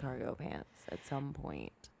owned cargo pants at some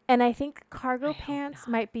point. And I think cargo I hope pants not.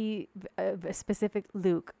 might be a specific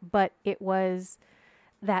look, but it was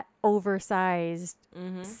that oversized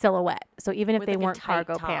silhouette. So even if With they like a weren't tight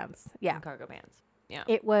cargo top pants, yeah, and cargo pants. Yeah.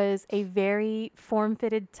 it was a very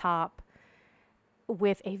form-fitted top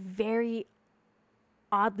with a very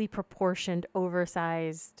oddly proportioned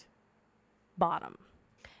oversized bottom.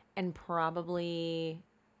 And probably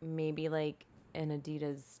maybe like an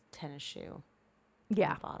Adidas tennis shoe on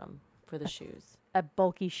Yeah, the bottom for the shoes. a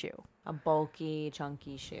bulky shoe, A bulky,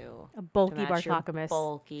 chunky shoe. a To bulky match your Bartakamus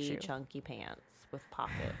bulky, shoe. chunky pants with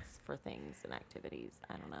pockets for things and activities.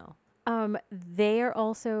 I don't know. They are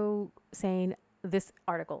also saying this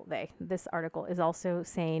article is also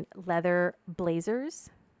saying leather blazers.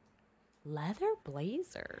 Leather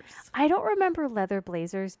blazers. I don't remember leather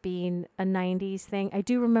blazers being a 90s thing. I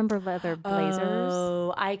do remember leather blazers.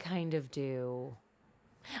 Oh, I kind of do.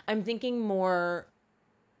 I'm thinking more.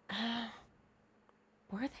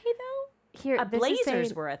 Were they though? Here, this is Blazers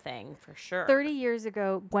saying were a thing for sure. 30 years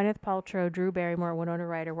ago, Gwyneth Paltrow, Drew Barrymore, Winona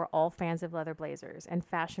Ryder were all fans of leather blazers, and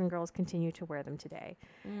fashion girls continue to wear them today.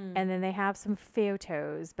 And then they have some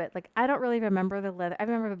photos, but like I don't really remember the leather. I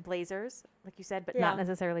remember the blazers, like you said, but not Yeah.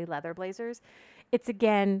 necessarily leather blazers. It's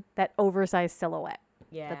again that oversized silhouette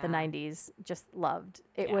that the Yeah. 90s just loved.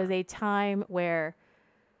 It Yeah. was a time where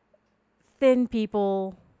thin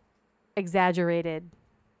people exaggerated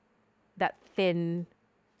that thin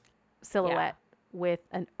silhouette with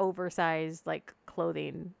an oversized like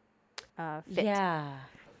clothing fit. Yeah.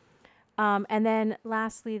 And then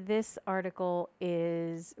lastly, this article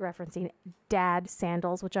is referencing dad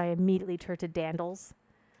sandals, which I immediately turned to dandles.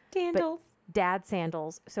 Dandles. Dad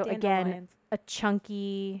sandals. So again, Dandelions. a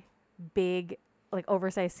chunky, big, like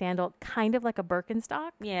oversized sandal, kind of like a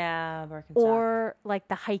Birkenstock, Yeah, Birkenstock. or like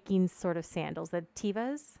the hiking sort of sandals, the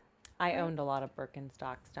Tevas. I owned a lot of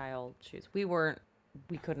Birkenstock style shoes. We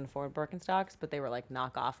couldn't afford Birkenstocks, but they were like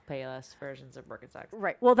knockoff Payless versions of Birkenstocks.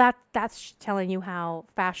 Right. Well, that's telling you how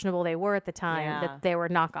fashionable they were at the time. Yeah. That they were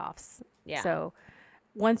knockoffs. Yeah. So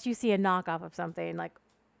once you see a knockoff of something, like,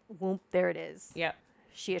 whoop, there it is. Yep.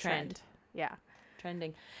 She a Trend. trend. Yeah.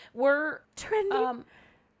 Trending. Were Trending.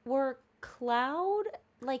 were cloud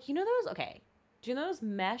like those? Okay. Do you know those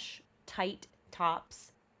mesh tight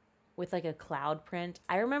tops with like a cloud print?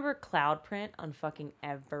 I remember cloud print on fucking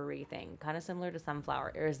everything, kind of similar to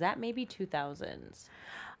Sunflower. Or is that maybe 2000s?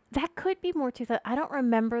 That could be more 2000. I don't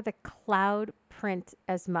remember the cloud print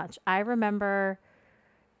as much. I remember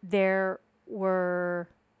there was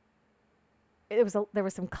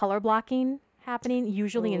some color blocking happening,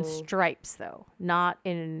 usually in Ooh. stripes though, not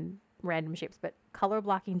in random shapes, but color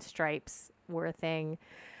blocking stripes were a thing.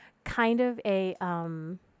 Kind of a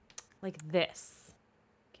Like this.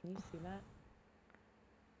 Can you see that?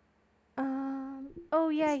 oh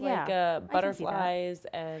yeah, It's yeah. like I can see that. butterflies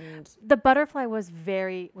and The butterfly was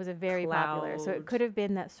very popular. So it Cloud. could have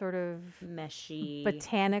been that sort of meshy.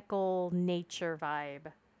 botanical nature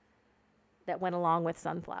vibe that went along with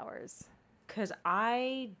sunflowers. Because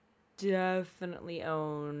I definitely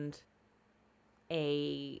owned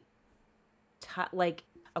okay,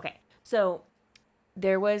 so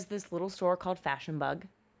there was this little store called Fashion Bug.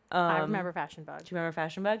 I remember Fashion Bug. Do you remember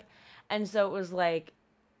Fashion Bug? And so it was like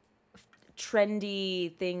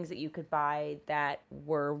trendy things that you could buy that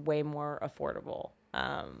were way more affordable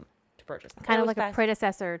to purchase. Kind It of was like a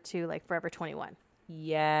predecessor to like Forever 21.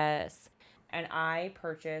 Yes. And I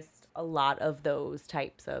purchased a lot of those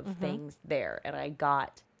types of things there. And I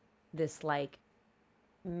got this like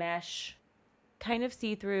mesh kind of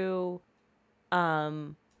see-through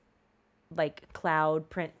like cloud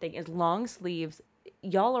print thing. It's long sleeves.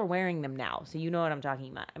 Y'all are wearing them now, so you know what I'm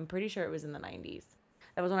talking about. I'm pretty sure it was in the 90s.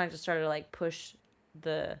 That was when I just started to like push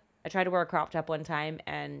I tried to wear a crop top one time,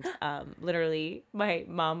 and literally my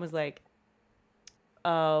mom was like,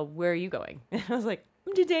 where are you going? And I was like,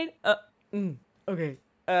 I'm to date. Okay.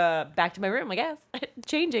 Back to my room, I guess.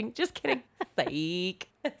 Changing. Just kidding. Psych.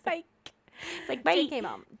 Psych. It's like, bye. JK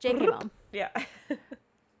mom. JK mom. Yeah.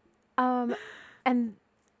 And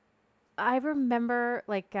I remember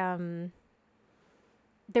like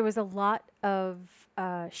there was a lot of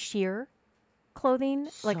sheer clothing,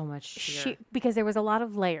 like So much sheer. because there was a lot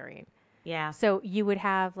of layering. Yeah. So you would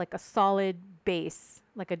have like a solid base,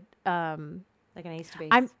 like a Like an ace to base.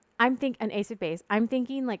 I'm an ace of base. I'm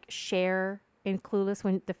thinking like Cher in Clueless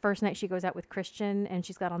when the first night she goes out with Christian and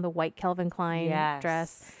she's got on the white Calvin Klein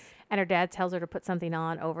dress. And her dad tells her to put something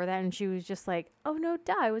on over that. And she was just like, oh, no,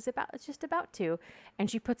 duh. I was just about to. And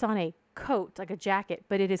she puts on a coat, like a jacket,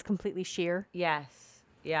 but it is completely sheer. Yes.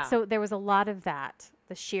 Yeah. So there was a lot of that,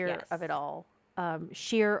 the sheer of Yes. it all.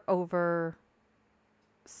 Sheer over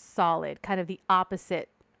solid, kind of the opposite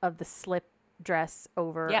of the slip dress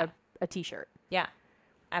over Yeah. a t-shirt. Yeah,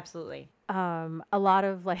 absolutely. A lot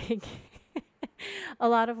of like a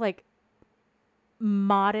lot of like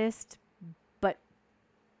modest but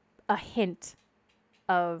a hint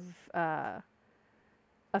of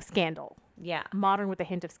scandal. Yeah, Modern with a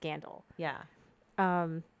hint of scandal. yeah.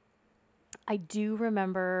 I do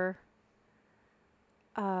remember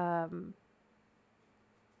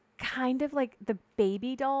kind of like the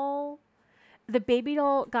baby doll. The baby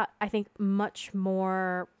doll got, I think, much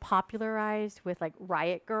more popularized with like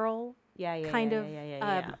Riot Girl Yeah, kind of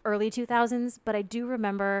early 2000s. But I do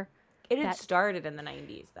remember It had that- started in the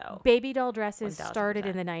 90s, though. baby doll dresses started 1000%.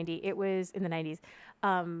 in the 90s. It was in the 90s.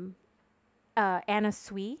 Anna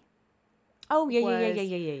Sui. Oh,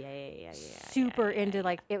 yeah. Super into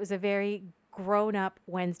like, it was a very grown up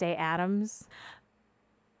Wednesday Addams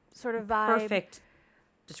sort of vibe. Perfect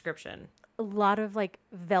description. A lot of like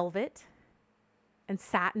velvet and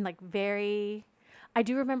satin, like very. I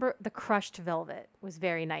do remember the crushed velvet was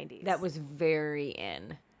very 90s. That was very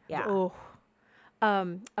in. Yeah. Oh,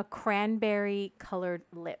 a cranberry colored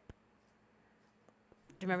lip.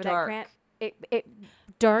 Do you remember Dark. that? It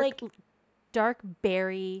dark, Like- dark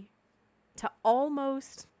berry to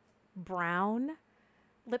almost brown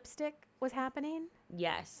lipstick was happening.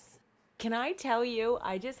 Yes. Can I tell you,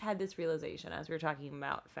 I just had this realization as we were talking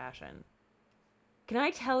about fashion. Can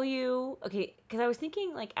I tell you, okay, because I was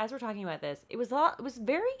thinking, like, as we're talking about this, it was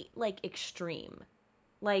very, like, extreme.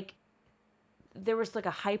 Like, there was, like,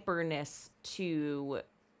 a hyperness to,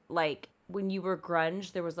 like, when you were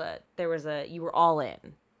grunge, there was a, you were all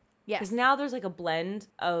in. Yes. Because now there's, like, a blend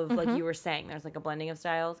of, like you were saying, there's, like, a blending of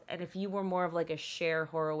styles. And if you were more of, like, a Cher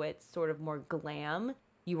Horowitz, sort of more glam,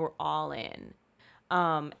 you were all in.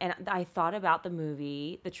 And I thought about the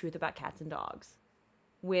movie, The Truth About Cats and Dogs,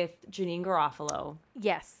 with Janine Garofalo.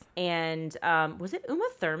 Yes. And was it Uma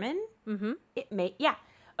Thurman? Mm-hmm. Yeah.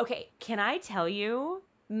 Okay, can I tell you,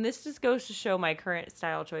 and this just goes to show my current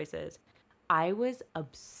style choices, I was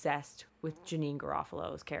obsessed with Janine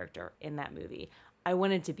Garofalo's character in that movie. I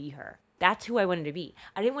wanted to be her. That's who I wanted to be.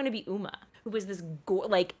 I didn't want to be Uma, who was this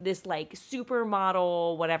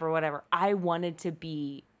supermodel, whatever. I wanted to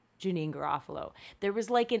be Janine Garofalo. There was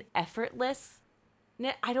like an effortless,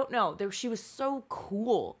 I don't know. She was so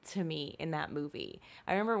cool to me in that movie.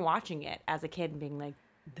 I remember watching it as a kid and being like,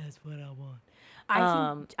 "That's what I want."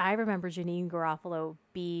 I remember Janine Garofalo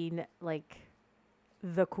being like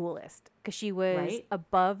the coolest because she was Right?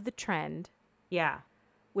 above the trend, Yeah.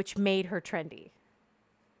 which made her trendy.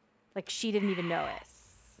 Like she didn't even know it.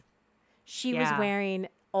 She was Yeah. wearing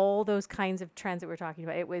all those kinds of trends that we're talking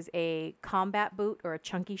about. It was a combat boot or a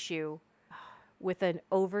chunky shoe with an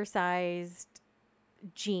oversized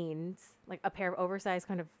jeans, like a pair of oversized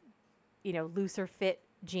kind of, looser fit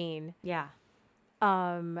jean. Yeah.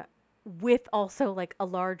 With also like a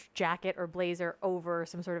large jacket or blazer over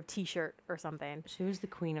some sort of t-shirt or something. She was the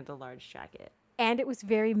queen of the large jacket. And it was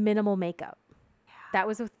very minimal makeup. That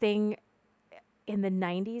was a thing in the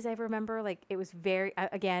 90s, I remember. Like it was very,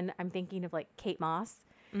 again, I'm thinking of like Kate Moss.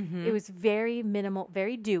 Mm-hmm. It was very minimal,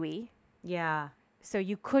 very dewy. Yeah. So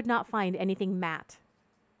you could not find anything matte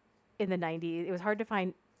in the 90s. It was hard to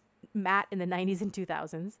find matte in the 90s and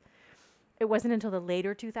 2000s. It wasn't until the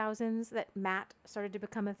later 2000s that matte started to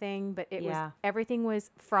become a thing, but everything was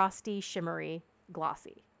frosty, shimmery,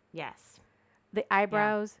 glossy. Yes. The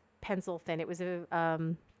eyebrows, pencil thin. It was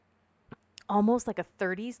a almost like a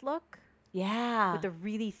 30s look Yeah. with the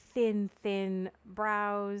really thin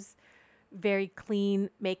brows, very clean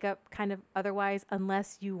makeup kind of otherwise,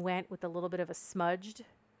 unless you went with a little bit of a smudged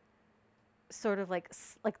sort of like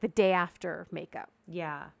the day after makeup.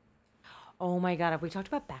 Yeah. Oh my God. Have we talked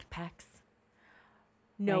about backpacks?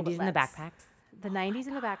 No, 90s in the backpacks? The 90s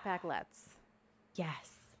in the backpack, let's.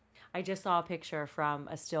 Yes. I just saw a picture from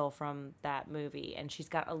a still from that movie, and she's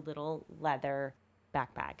got a little leather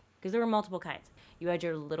backpack. Because there were multiple kinds. You had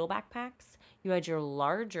your little backpacks. You had your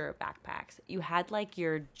larger backpacks. You had like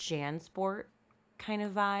your JanSport kind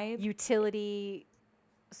of vibe. Utility,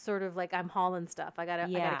 sort of like I'm hauling stuff. I gotta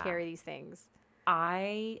carry these things.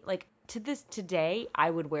 I like today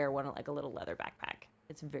I would wear one like a little leather backpack.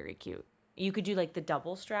 It's very cute. You could do like the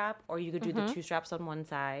double strap, or you could do the two straps on one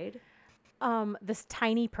side. This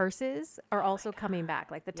tiny purses are also coming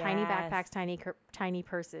back, like the tiny Yes. backpacks, tiny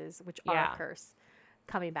purses, which are Yeah. a curse,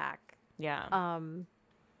 coming back. Yeah.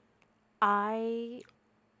 I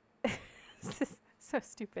this is so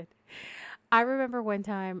stupid. I remember one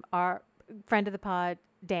time our friend of the pod,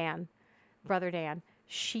 brother Dan,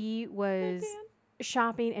 she was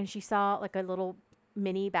shopping and she saw like a little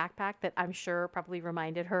mini backpack that I'm sure probably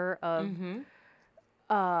reminded her of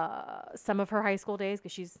some of her high school days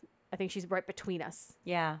because I think she's right between us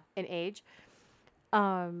Yeah. in age.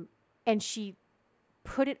 And she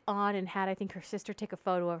put it on and had, I think, her sister take a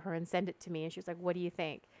photo of her and send it to me. And she was like, "What do you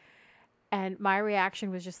think?" And my reaction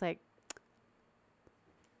was just like,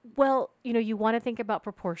 well, you want to think about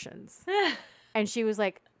proportions. And she was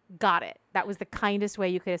like, "Got it. That was the kindest way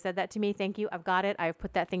you could have said that to me. Thank you. I've got it. I've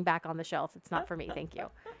put that thing back on the shelf. It's not for me. Thank you."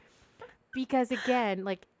 Because again,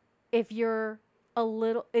 like if you're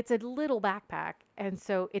it's a little backpack. And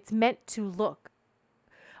so it's meant to look.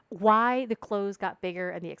 Why the clothes got bigger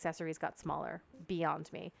and the accessories got smaller,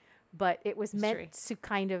 beyond me. But it was meant to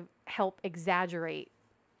kind of help exaggerate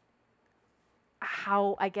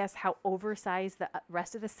how oversized the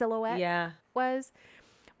rest of the silhouette was.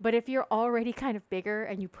 But if you're already kind of bigger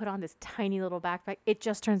and you put on this tiny little backpack, it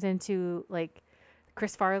just turns into like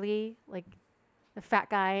Chris Farley, like the fat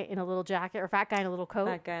guy in a little jacket or fat guy in a little coat.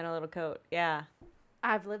 Fat guy in a little coat. Yeah.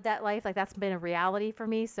 I've lived that life. Like that's been a reality for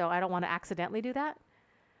me. So I don't want to accidentally do that.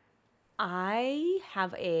 I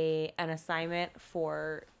have an assignment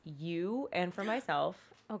for you and for myself.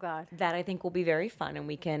 Oh God. That I think will be very fun, and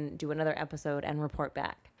we can do another episode and report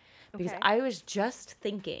back. Because Okay. I was just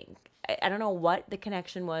thinking, I don't know what the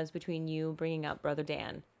connection was between you bringing up Brother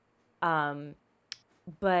Dan,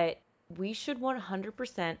 but we should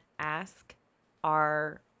 100% ask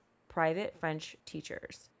our private French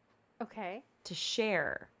teachers Okay. to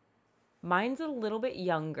share. Mine's a little bit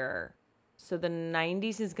younger, so the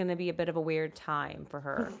 90s is going to be a bit of a weird time for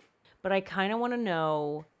her. But I kind of want to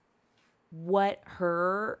know what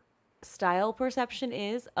her style perception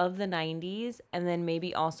is of the 90s, and then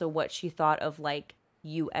maybe also what she thought of like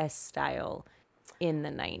US style in the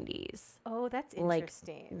 90s. Oh, that's Like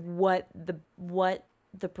interesting. what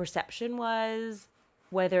the perception was,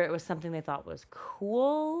 whether it was something they thought was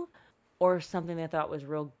cool or something they thought was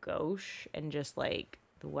real gauche and just like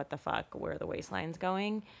what the fuck, where are the waistline's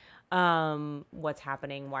going, what's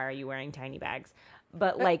happening, why are you wearing tiny bags,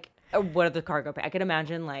 but like what are the cargo pants? I could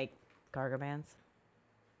imagine like cargo pants,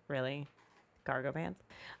 really, cargo pants.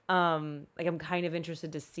 Like I'm kind of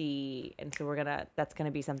interested to see, and so that's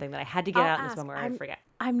gonna be something that I had to get I'll out in this ask. moment where I forget.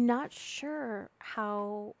 I'm not sure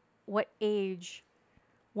what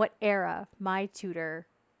era my tutor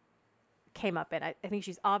came up in. I think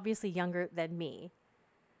she's obviously younger than me.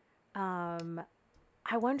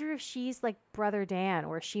 I wonder if she's like Brother Dan,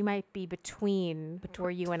 or she might be between where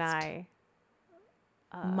you and I.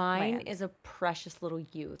 Mine land. is a precious little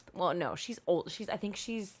youth. Well, no, she's old. I think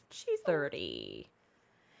she's 30.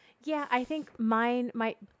 Yeah, I think mine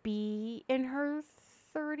might be in her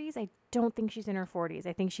 30s. I don't think she's in her 40s.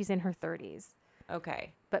 I think she's in her 30s,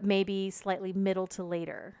 Okay. but maybe slightly middle to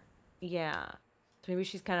later. Yeah. So maybe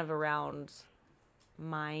she's kind of around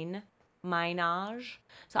mine age.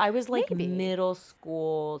 So I was like Maybe. middle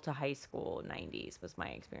school to high school 90s was my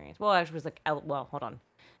experience. Well, actually it was like hold on.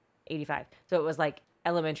 85. So it was like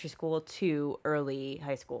elementary school to early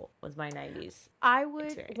high school was my 90s. I would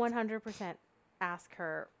Experience. 100% ask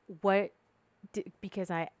her because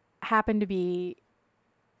I happen to be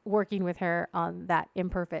working with her on that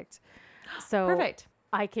imperfect. So Perfect.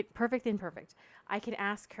 I could perfect imperfect. I can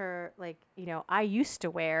ask her like, I used to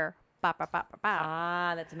wear ba ba ba ba ba.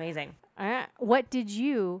 Ah, that's amazing. What did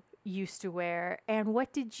you used to wear, and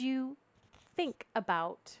what did you think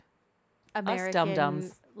about American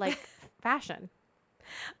dum-dums. like fashion?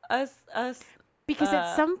 Us. Because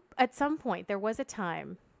at some point there was a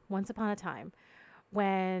time, once upon a time,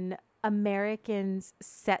 when Americans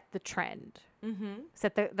set the trend,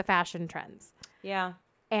 set the fashion trends, Yeah.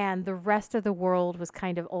 and the rest of the world was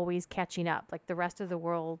kind of always catching up. Like the rest of the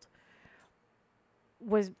world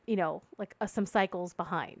was, like some cycles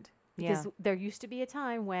behind. Because there used to be a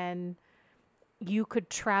time when you could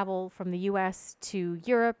travel from the U.S. to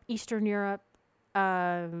Europe, Eastern Europe,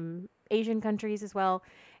 Asian countries as well,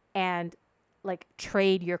 and like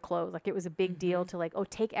trade your clothes. Like it was a big deal to like,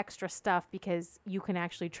 take extra stuff because you can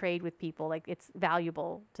actually trade with people. Like it's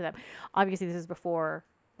valuable to them. Obviously, this is before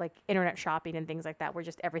like internet shopping and things like that, where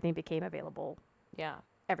just everything became available Yeah.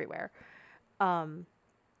 everywhere.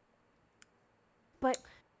 But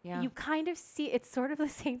Yeah. you kind of see it's sort of the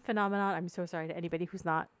same phenomenon. I'm so sorry to anybody who's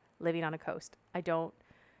not living on a coast.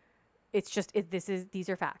 It's just these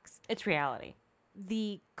are facts. It's reality.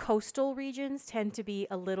 The coastal regions tend to be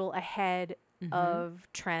a little ahead of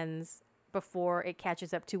trends before it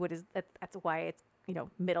catches up to that's why it's,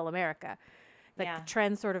 middle America. Like Yeah. the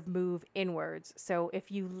trends sort of move inwards. So if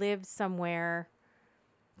you live somewhere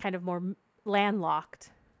kind of more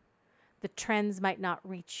landlocked, the trends might not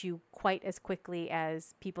reach you quite as quickly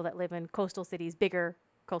as people that live in coastal cities, bigger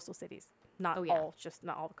coastal cities. Not Oh, yeah.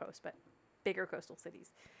 not all the coast, but bigger coastal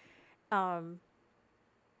cities.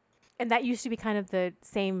 And that used to be kind of the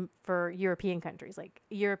same for European countries. Like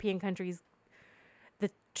European countries, the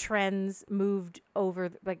trends moved over,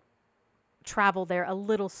 travel there a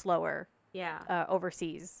little slower Yeah.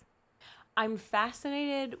 overseas. I'm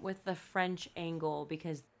fascinated with the French angle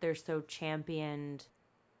because they're so championed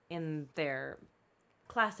in their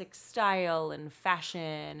classic style and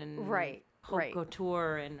fashion and Right, haute right.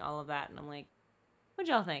 couture and all of that. And I'm like, what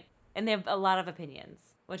y'all think? And they have a lot of opinions,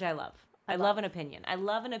 which I love. I love an opinion. I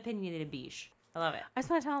love an opinionated biche. I love it. I just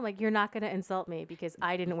want to tell him, like, you're not going to insult me because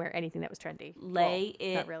I didn't wear anything that was trendy. Lay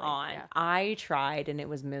Well, not it really, on. yeah. I tried and it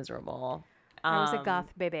was miserable. I was a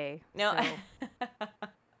goth bebe. No, so-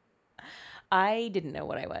 I didn't know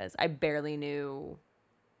what I was. I barely knew.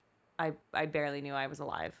 I barely knew I was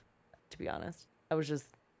alive, to be honest. I was just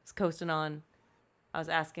coasting on. I was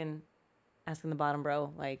asking the bottom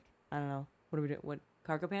bro, like, I don't know, what do we do? What,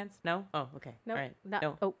 cargo pants? No. Oh, okay. Nope, All right. not-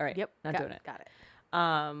 no. oh, All right. yep, Not doing it. Got it.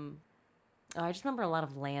 I just remember a lot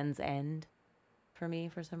of Land's End for me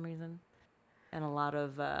for some reason, and a lot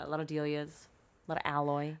of Delia's, a lot of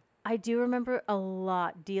Alloy. I do remember a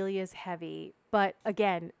lot. Delia's heavy, but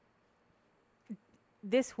again,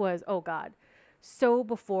 this was, oh God, so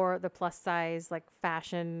before the plus size like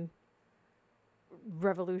fashion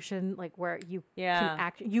revolution, like where you Yeah.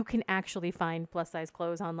 can actually find plus size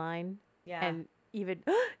clothes online Yeah. and even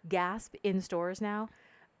gasp in stores now.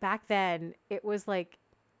 Back then, it was like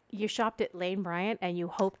you shopped at Lane Bryant and you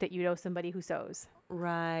hoped that you know somebody who sews.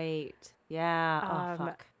 Right. Yeah. Oh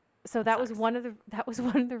fuck. So that was sucks. one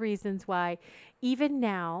of the reasons why even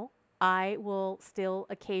now I will still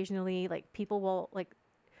occasionally, like, people will, like,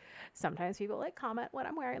 sometimes people like comment what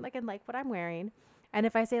I'm wearing, like, and like what I'm wearing. And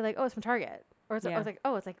if I say like, oh, it's from Target, or it's, Yeah. I was like,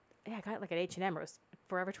 oh, it's like, yeah, I got it like at H&M or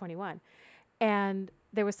Forever 21. And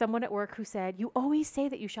there was someone at work who said, you always say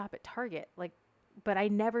that you shop at Target, like, but I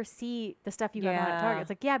never see the stuff you got on at Target. Yeah. It's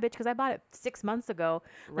like, yeah, bitch, because I bought it 6 months ago,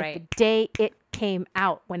 like Right. the day it came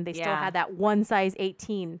out, when they still Yeah. had that one size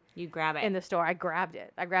 18 You grab it. in the store. I grabbed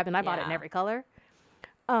it. And I bought it in Yeah. every color.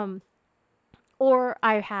 Or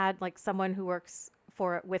I had like someone who works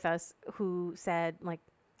with us who said, like,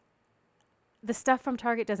 the stuff from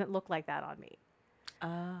Target doesn't look like that on me.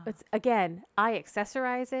 Oh. It's, again, I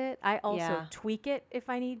accessorize it. I also Yeah. tweak it if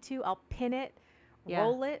I need to. I'll pin it, Yeah.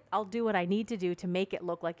 roll it. I'll do what I need to do to make it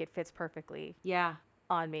look like it fits perfectly Yeah.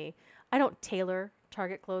 on me. I don't tailor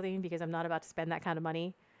Target clothing because I'm not about to spend that kind of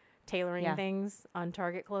money tailoring Yeah. things on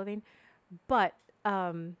Target clothing. But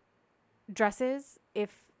dresses,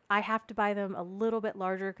 if I have to buy them a little bit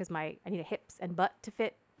larger because I need a hips and butt to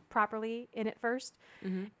fit properly in it first,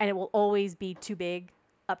 Mm-hmm. and it will always be too big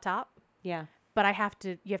up top. Yeah. But you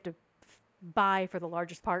have to buy for the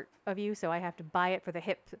largest part of you, so I have to buy it for the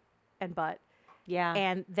hip and butt. Yeah.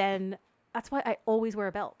 And then that's why I always wear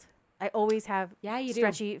a belt. I always have Yeah, you do.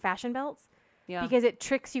 stretchy fashion belts Yeah. because it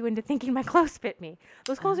tricks you into thinking my clothes fit me.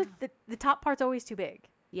 Those clothes are the top part's always too big.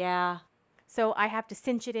 Yeah. So I have to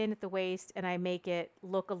cinch it in at the waist and I make it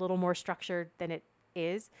look a little more structured than it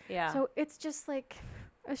is. Yeah. So it's just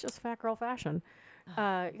fat girl fashion. You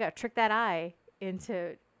gotta trick that eye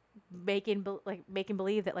into making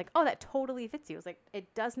believe that, like, oh, that totally fits you. It's like,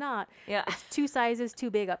 it does not. Yeah. It's 2 sizes too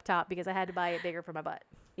big up top because I had to buy it bigger for my butt.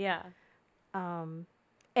 Yeah.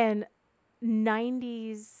 And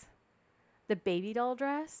 90s, the baby doll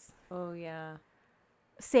dress Oh yeah.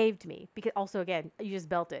 saved me because also, again, you just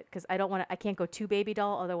belt it because I can't go too baby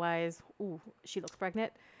doll. Otherwise, ooh, she looks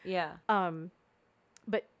pregnant. Yeah.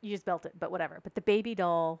 But you just belt it, but whatever. But the baby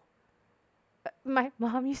doll, my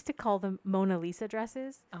mom used to call them Mona Lisa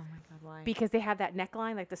dresses Oh my god, why? because they have that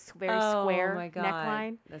neckline, like the very oh square my god.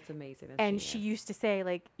 neckline. That's amazing. That's And she genius. used to say,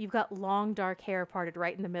 like, you've got long dark hair parted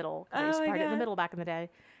right in the middle. 'Cause I used to Oh my part it in the God. middle back in the day.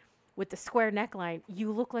 With the square neckline,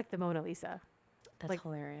 you look like the Mona Lisa. That's like,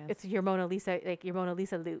 hilarious. It's your Mona Lisa, like your Mona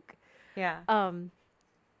Lisa Luke. yeah.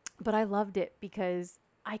 But I loved it because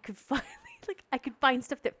I could find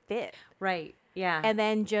stuff that fit. Right. Yeah. And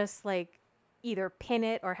then just like either pin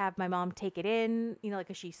it or have my mom take it in, like,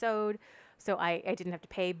 'cause she sewed. So I didn't have to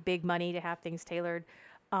pay big money to have things tailored.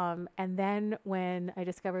 And then when I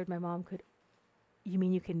discovered my mom you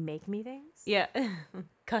mean you can make me things? yeah.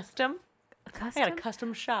 Custom. Custom? I got a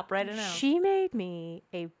custom shop right now. She made me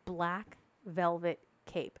a black velvet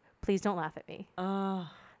cape. Please don't laugh at me. Oh.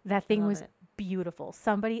 That thing love was it. beautiful.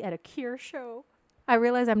 Somebody at a Cure show. I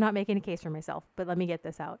realize I'm not making a case for myself, but let me get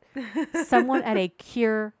this out. Someone at a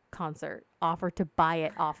Cure concert offered to buy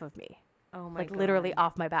it off of me. Oh my god. Literally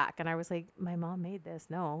off my back. And I was like, my mom made this.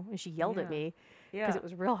 No. And she yelled at Yeah. me Yeah. because it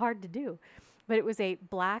was real hard to do. But it was a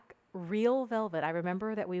black real velvet. I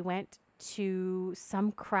remember that we went to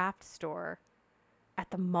some craft store at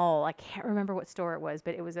the mall. I can't remember what store it was,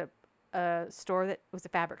 but it was a store that was a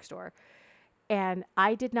fabric store. And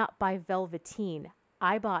I did not buy velveteen.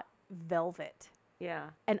 I bought velvet. Yeah.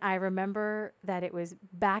 And I remember that it was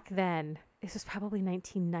back then, this was probably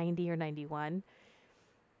 1990 or 91.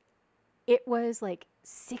 It was like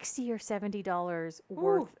 $60 or $70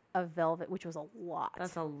 worth of velvet, which was a lot.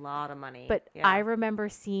 That's a lot of money. But yeah. I remember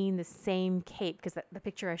seeing the same cape because the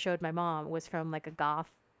picture I showed my mom was from like a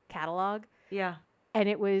goth catalog. Yeah. And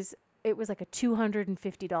it was like a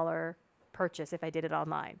 $250 purchase if I did it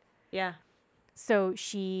online. Yeah. So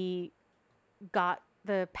she got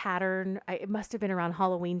the pattern. It must have been around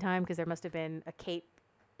Halloween time because there must have been a cape,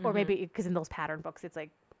 or maybe because in those pattern books it's like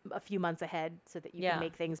a few months ahead so that you can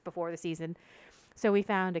make things before the season. So we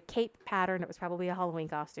found a cape pattern. It was probably a Halloween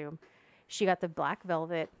costume. She got the black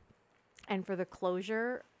velvet, and for the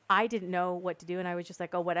closure, I didn't know what to do, and I was just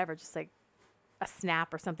like, oh, whatever, just like a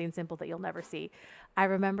snap or something simple that you'll never see. I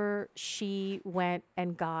remember she went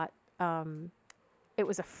and got it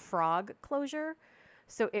was a frog closure.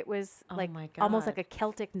 So it was Oh like my almost God. like a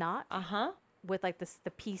Celtic knot Uh-huh. with like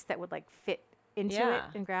the piece that would like fit into it Yeah.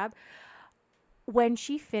 and grab. When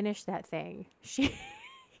she finished that thing,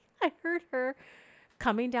 I heard her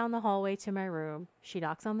coming down the hallway to my room. She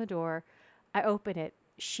knocks on the door. I open it.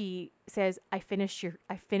 She says, I finished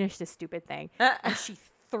this stupid thing. And she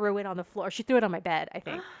threw it on the floor. She threw it on my bed, I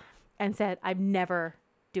think, and said, I'm never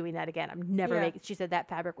doing that again. I'm never Yeah. making. She said that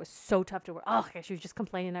fabric was so tough to wear. Oh, okay. She was just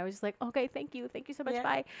complaining. I was just like, okay, thank you so much. Yeah.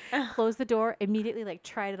 Bye. Closed the door. Immediately, like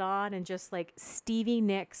tried it on and just like Stevie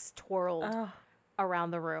Nicks twirled Oh.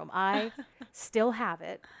 around the room. I still have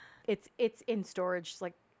it. It's in storage.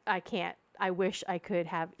 Like I can't. I wish I could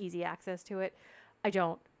have easy access to it. I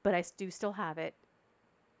don't, but I do still have it.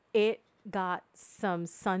 It got some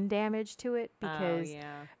sun damage to it because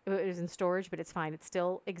yeah. it was in storage, but it's fine. It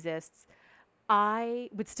still exists. I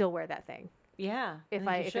would still wear that thing Yeah. if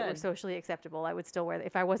think you if it were should. socially acceptable. I would still wear that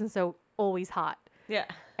if I wasn't so always hot Yeah.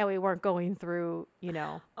 and we weren't going through,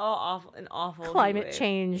 Oh, awful. An awful heat climate wave.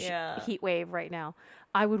 change Yeah. heat wave right now.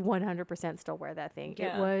 I would 100% still wear that thing.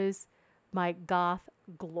 Yeah. It was my goth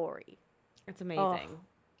glory. It's amazing.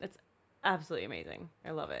 It's absolutely amazing.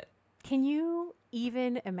 I love it. Can you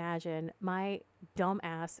even imagine my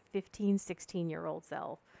dumbass 15, 16-year-old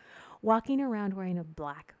self walking around wearing a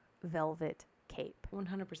black velvet cape?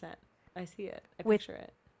 100%. I see it. I With- picture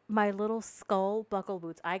it. My little skull buckle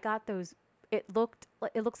boots. I got those. It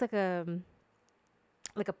looks like a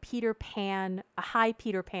Peter Pan, a high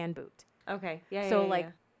Peter Pan boot. Okay. Yeah. So yeah, like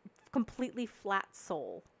yeah. completely flat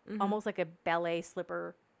sole, Mhm. almost like a ballet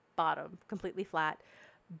slipper bottom, completely flat,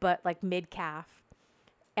 but like mid calf,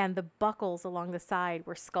 and the buckles along the side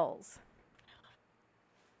were skulls.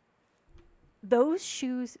 Those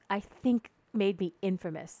shoes, I think, made me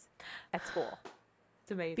infamous at school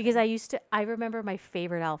It's amazing. because I remember my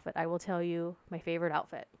favorite outfit. I will tell you my favorite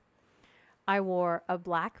outfit. I wore a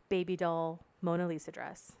black baby doll Mona Lisa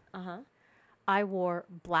dress. Uh-huh. I wore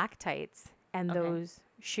black tights and Okay. those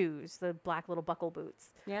shoes, the black little buckle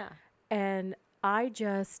boots. Yeah. And I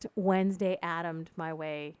just Wednesday Adam'd my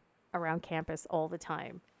way around campus all the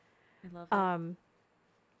time. I love it.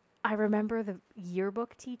 I remember the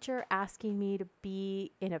yearbook teacher asking me to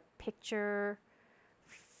be in a picture.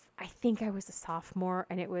 I think I was a sophomore,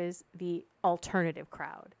 and it was the alternative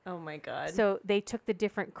crowd. Oh my God. So they took the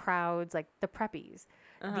different crowds, like the preppies,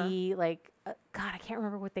 Uh-huh. the God, I can't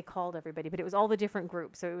remember what they called everybody, but it was all the different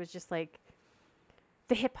groups. So it was just like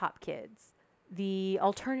the hip hop kids, the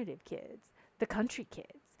alternative kids, the country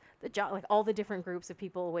kids, like all the different groups of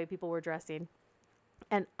people, the way people were dressing.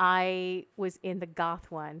 And I was in the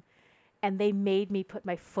goth one, and they made me put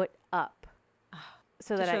my foot up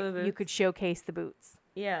so To that show the you boots? could showcase the boots.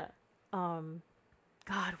 yeah. God,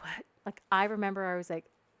 what? Like I remember I was like,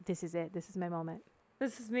 this is it. This is my moment.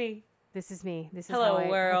 This is me. This is me. This is Hello, how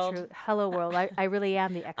world. hello world. I really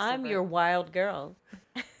am the extrovert. I'm your wild girl.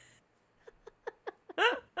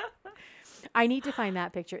 I need to find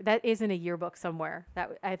that picture. That is in a yearbook somewhere.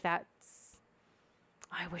 That's.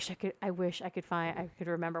 I wish I could find. I could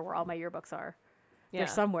remember where all my yearbooks are. Yeah. They're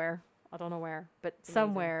somewhere. I don't know where, but Amazing.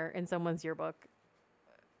 somewhere in someone's yearbook.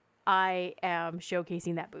 I am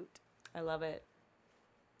showcasing that boot. I love it.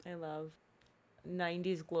 I love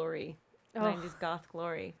 90s glory. Oh. 90s goth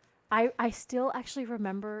glory. I still actually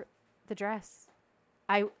remember the dress.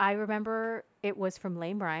 I remember it was from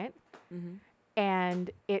Lane Bryant, Mm-hmm. and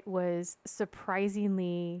it was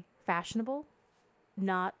surprisingly fashionable,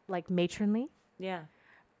 not like matronly. Yeah.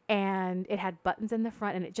 And it had buttons in the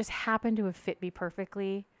front, and it just happened to have fit me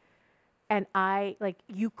perfectly. And I, like,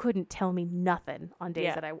 you couldn't tell me nothing on days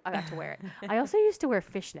Yeah. that I got to wear it. I also used to wear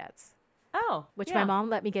fishnets, Oh, which yeah. my mom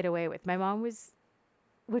let me get away with. My mom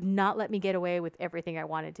would not let me get away with everything I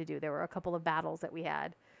wanted to do. There were a couple of battles that we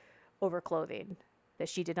had over clothing that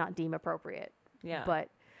she did not deem appropriate. Yeah. But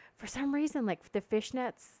for some reason, like the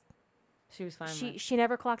fishnets, she was fine she with. she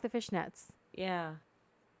never clocked the fishnets, Yeah.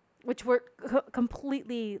 which were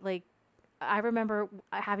completely like. I remember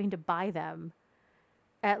having to buy them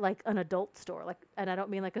at like an adult store, like, and I don't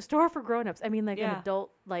mean like a store for grown-ups. I mean like an Yeah.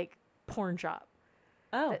 adult like porn shop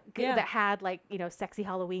Oh, that had like, you know, sexy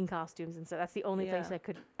Halloween costumes and stuff. That's the only place Yeah.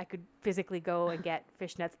 I could physically go and get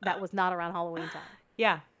fishnets. That was not around Halloween time.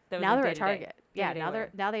 Yeah. That was Now like they're at day-to-day. Target. Yeah, Day-to-day now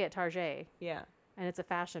wear. they at Target, Yeah. and it's a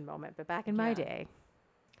fashion moment. But back in my Yeah. day,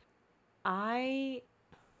 I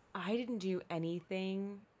didn't do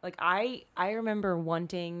anything. Like I remember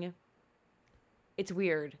wanting. It's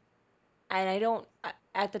weird, and I don't.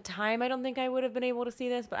 At the time, I don't think I would have been able to see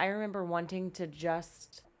this, but I remember wanting to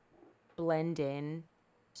just blend in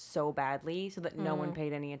so badly so that no one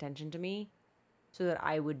paid any attention to me, so that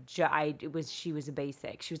I would. She was a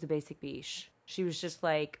basic. She was a basic biche. She was just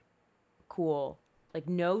like cool, like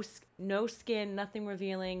no skin, nothing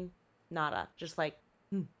revealing, nada. Just like.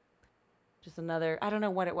 Just another, I don't know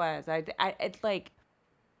what it was. It's like,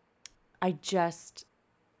 I just,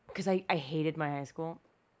 because I hated my high school.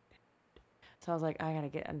 So I was like, I gotta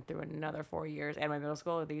get through another 4 years and my middle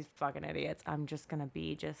school with these fucking idiots. I'm just gonna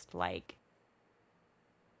be just like,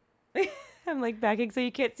 I'm like backing so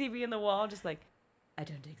you can't see me in the wall. Just like, I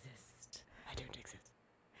don't exist. I don't exist.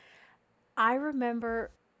 I remember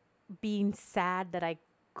being sad that I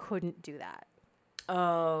couldn't do that.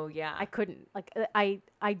 Oh, yeah. I couldn't. Like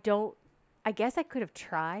I don't. I guess I could have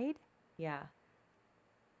tried, Yeah.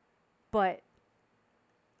 but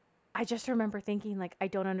I just remember thinking like I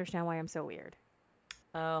don't understand why I'm so weird.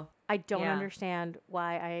 Oh, I don't Yeah. understand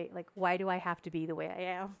why do I have to be the way I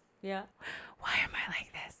am? yeah. Why am I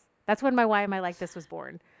like this? That's when my why am I like this was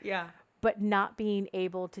born. Yeah. But not being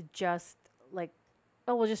able to just like,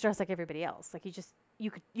 oh, we'll just dress like everybody else. Like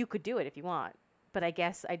you could do it if you want, but I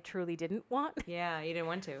guess I truly didn't want. Yeah, you didn't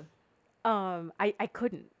want to. I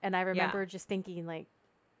couldn't. And I remember just thinking like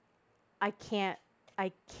I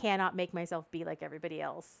cannot make myself be like everybody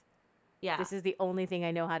else. Yeah. This is the only thing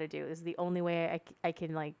I know how to do. This is the only way I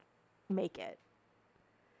can like make it.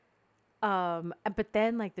 But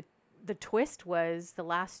then like the twist was the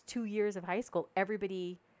last 2 years of high school,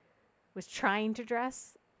 everybody was trying to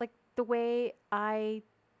dress like the way I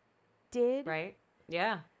did. Right?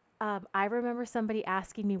 Yeah. I remember somebody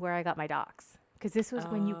asking me where I got my docs, because this was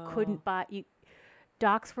when you Oh. couldn't buy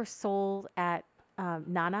docs were sold at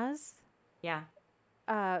Nana's. Yeah.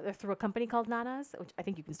 They're through a company called Nana's, which I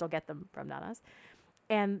think you can still get them from Nana's.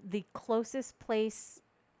 And the closest place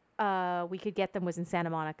we could get them was in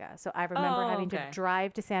Santa Monica. So I remember Oh, having to okay.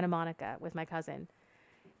 drive to Santa Monica with my cousin.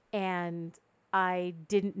 And I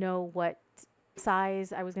didn't know what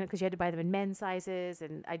size I was going to, because you had to buy them in men's sizes,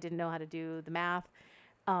 and I didn't know how to do the math.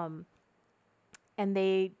 And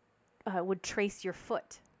they would trace your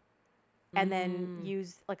foot and then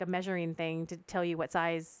use like a measuring thing to tell you what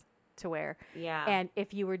size to wear. Yeah. And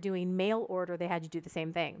if you were doing mail order, they had you do the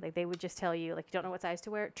same thing. Like they would just tell you, like, you don't know what size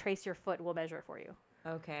to wear, trace your foot, we'll measure it for you.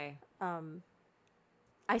 Okay.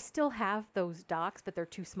 I still have those docs, but they're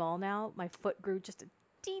too small now. My foot grew just a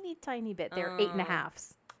teeny tiny bit. They're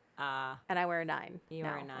 8.5s, and I wear a 9. You now.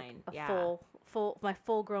 wear a 9, Like yeah. my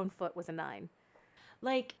full grown foot was a 9.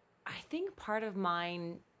 Like, I think part of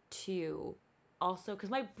mine too, also, because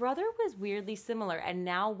my brother was weirdly similar, and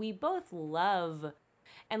now we both love,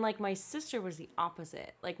 and like my sister was the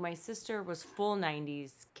opposite. Like, my sister was full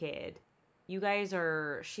 90s kid. You guys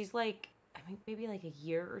are, she's like, I think maybe like a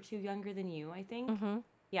year or two younger than you, I think. Mm-hmm.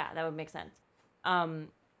 Yeah, that would make sense.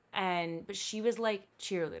 But she was like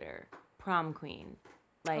cheerleader, prom queen.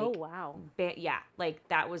 Like, Oh, wow. yeah, like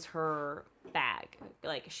that was her bag.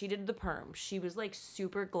 Like, she did the perm. She was like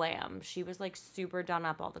super glam. She was like super done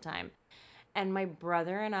up all the time. And my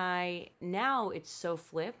brother and I, now it's so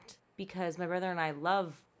flipped, because my brother and I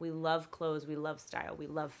we love clothes, we love style, we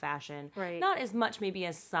love fashion. Right. Not as much maybe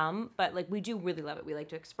as some, but like we do really love it. We like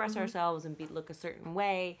to express ourselves and look a certain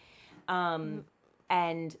way.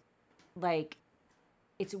 And like,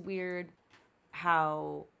 it's weird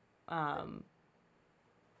how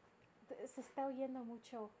Se está oyendo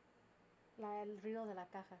mucho el ruido de la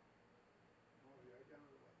caja.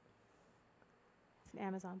 It's an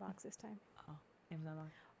Amazon box this time.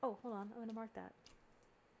 Oh, hold on. I'm going to mark that.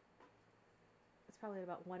 It's probably at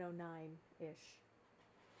about 109-ish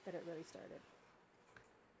that it really started.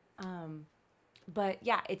 But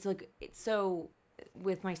yeah, it's like, it's so,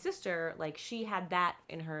 with my sister, like she had that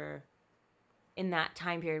in that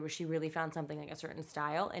time period where she really found something like a certain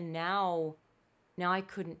style, and now I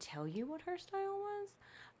couldn't tell you what her style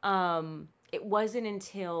was. It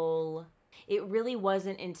really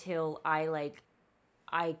wasn't until I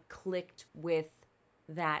clicked with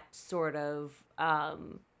that sort of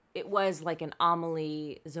it was like an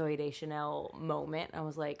Amelie Zoe Deschanel moment. I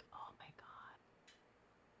was like, oh my God,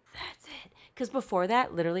 that's it. Because before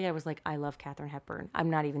that, literally, I was like, I love Katharine Hepburn. I'm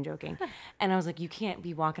not even joking. And I was like, you can't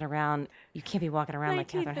be walking around like Katharine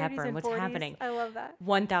 1930s Hepburn. and What's 40s. happening? I love that.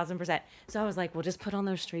 1000%. So I was like, well, just put on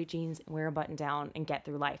those straight jeans and wear a button down and get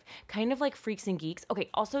through life. Kind of like Freaks and Geeks. Okay,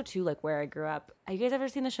 also too, like where I grew up. Have you guys ever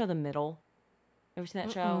seen the show The Middle? Ever seen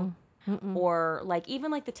that show? Or like even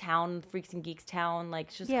like the town, Freaks and Geeks town, like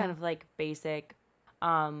it's just kind of like basic.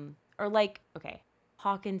 Or like, okay,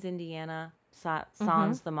 Hawkins, Indiana,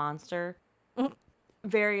 Sans the Monster.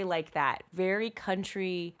 Very like that. Very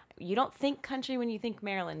country. You don't think country when you think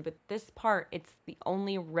Maryland, but this part, it's the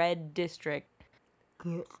only red district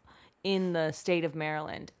in the state of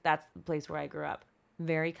Maryland. That's the place where I grew up.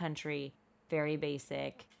 Very country, very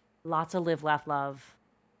basic. Lots of live, laugh, love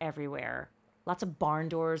everywhere. Lots of barn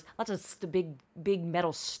doors, lots of big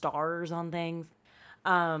metal stars on things.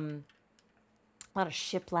 A lot of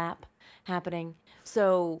shiplap happening.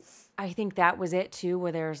 So I think that was it too,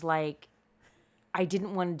 where there's like, I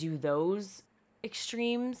didn't want to do those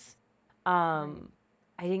extremes. I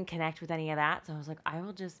didn't connect with any of that. So I was like, I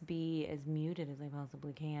will just be as muted as I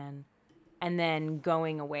possibly can. And then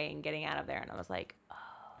going away and getting out of there. And I was like, oh,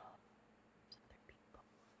 there's other people.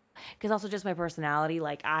 Because also just my personality,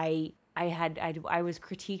 like I was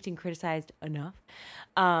critiqued and criticized enough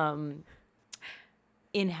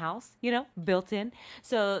in-house, built in.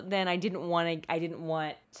 So then I didn't want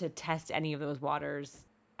to test any of those waters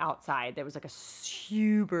outside. There was like a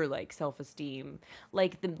super like self-esteem,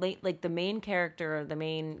 like the main character, the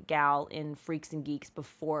main gal in Freaks and Geeks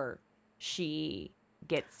before she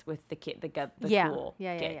gets with the kid, the cool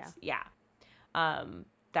kids. Yeah.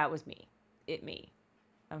 That was me.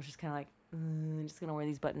 I was just kind of like, I'm just gonna wear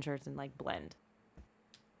these button shirts and like blend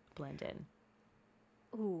in.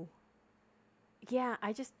 Ooh. Yeah,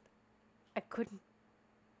 I couldn't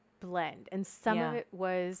blend. And some of it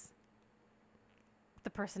was the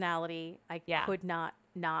personality. I could not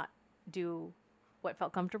do what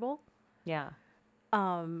felt comfortable. Yeah.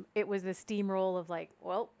 It was the steamroll of like,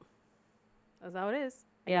 well, that's how it is.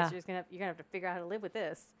 I guess you're gonna have to figure out how to live with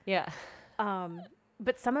this. Yeah.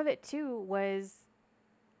 But some of it too was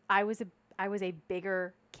I was a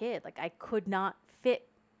bigger kid. Like I could not fit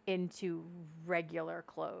into regular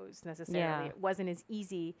clothes necessarily. Yeah. It wasn't as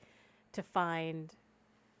easy to find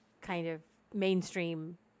kind of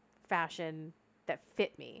mainstream fashion that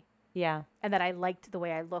fit me. Yeah. And that I liked the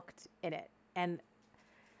way I looked in it. And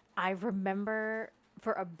I remember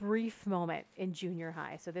for a brief moment in junior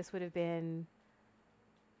high. So this would have been,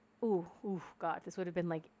 this would have been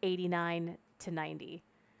like 89 to 90.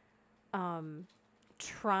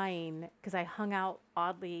 Trying, because I hung out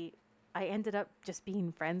oddly, I ended up just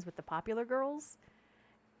being friends with the popular girls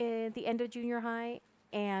at the end of junior high.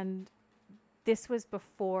 And this was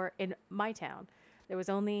before, in my town, there was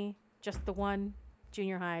only just the one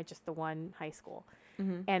junior high, just the one high school.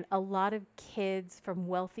 Mm-hmm. And a lot of kids from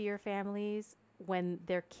wealthier families, when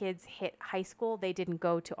their kids hit high school, they didn't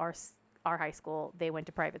go to our high school. They went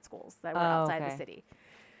to private schools that were outside the city.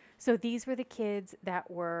 So these were the kids that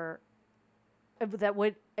would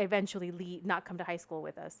eventually not come to high school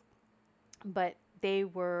with us. But they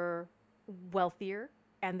were wealthier,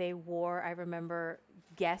 and they wore, I remember,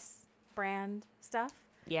 Guess brand stuff.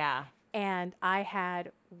 Yeah. And I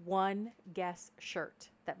had one Guess shirt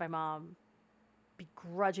that my mom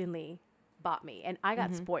begrudgingly bought me, and I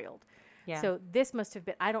got spoiled. Yeah. So this must have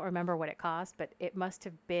been, I don't remember what it cost, but it must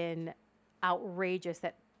have been outrageous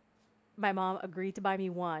that my mom agreed to buy me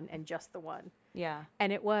one, and just the one. Yeah.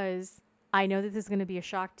 And it was, I know that this is going to be a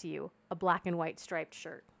shock to you, a black and white striped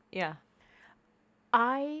shirt. Yeah.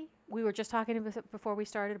 We were just talking before we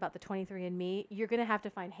started about the 23andMe. You're going to have to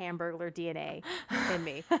find Hamburglar DNA in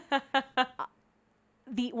me.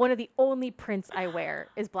 One of the only prints I wear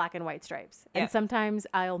is black and white stripes. Yeah. And sometimes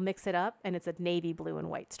I'll mix it up and it's a navy blue and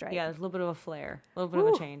white stripe. Yeah, there's a little bit of a flare, a little bit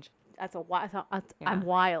of a change. I'm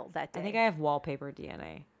wild that day. I think I have wallpaper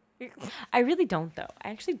DNA. I really don't, though.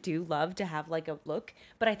 I actually do love to have like a look,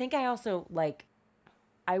 but I think I also like,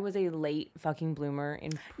 I was a late fucking bloomer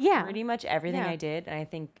in pretty much everything I did. And I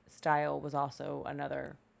think style was also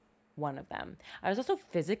another one of them. I was also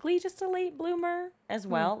physically just a late bloomer as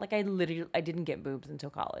well. Like I didn't get boobs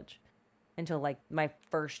until college, until like my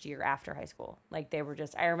first year after high school. Like they were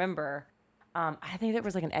just, I remember I think there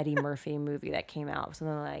was like an Eddie Murphy movie that came out,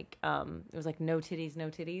 something like it was like No Titties, No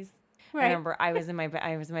Titties. I Right. remember I was in my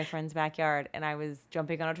friend's backyard and I was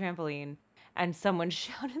jumping on a trampoline and someone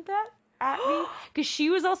shouted that at me because she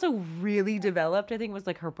was also really developed. I think it was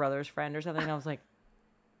like her brother's friend or something. And I was like,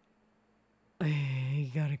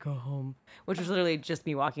 I gotta go home, which was literally just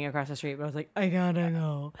me walking across the street. But I was like, I gotta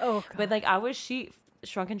go. Oh, But like I was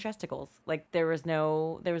shrunken chesticles. Like there was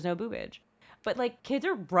no boobage. But like kids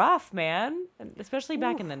are rough, man, and especially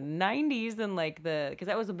back in the '90s and like because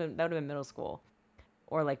that would have been middle school,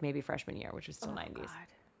 or like maybe freshman year, which was still '90s.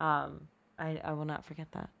 God. I will not forget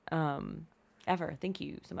that. Ever. Thank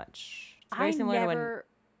you so much. It's I to when. never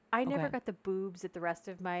go got ahead. the boobs that the rest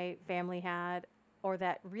of my family had, or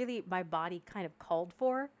that really my body kind of called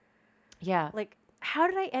for. Yeah. Like, how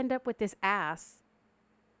did I end up with this ass,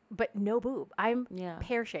 but no boob? I'm Yeah.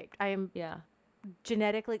 pear shaped. I am Yeah.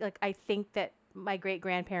 genetically, like, I think that my great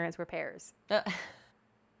grandparents were pears. Uh,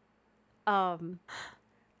 Um,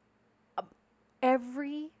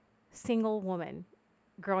 every single woman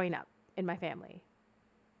growing up in my family,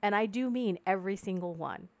 and I do mean every single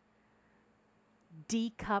one,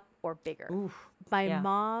 D cup or bigger. oof. My Yeah.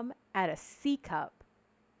 mom at a C cup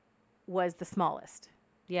was the smallest.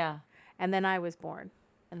 Yeah. And then I was born.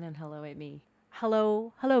 And then hello at me.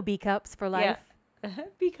 Hello, B cups for life. Yeah.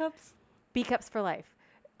 B cups. B cups for life.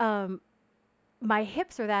 My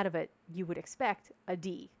hips are that of it. You would expect a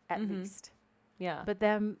D at least, Yeah. but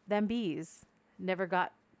them B's never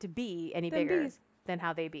got to be any Them bigger Bs. than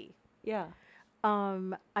how they be. Yeah.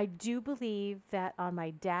 I do believe that on my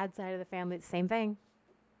dad's side of the family, it's the same thing.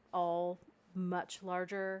 All much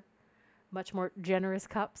larger, much more generous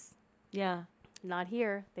cups. Yeah. Not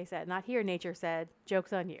here, they said. Not here, nature said.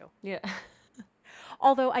 Joke's on you. Yeah.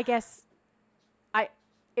 Although I guess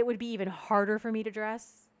it would be even harder for me to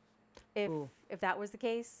dress Ooh. if that was the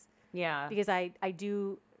case, Yeah. because I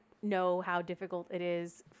do know how difficult it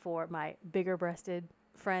is for my bigger breasted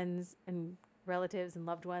friends and relatives and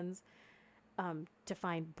loved ones to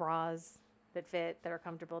find bras that fit, that are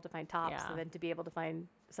comfortable, to find tops, Yeah. and then to be able to find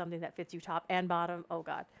something that fits you top and bottom. Oh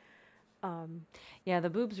God. Yeah. The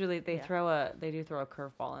boobs really they Yeah. do throw a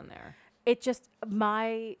curveball in there. It just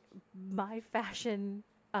my fashion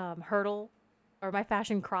hurdle, or my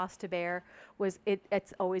fashion cross to bear, was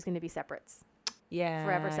it's always going to be separates. Yeah.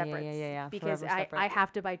 Forever separates. Yeah. Because Forever I separates.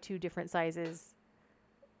 have to buy two different sizes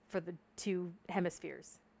for the two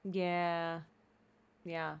hemispheres. Yeah.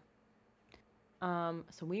 Yeah.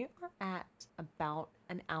 So we are at about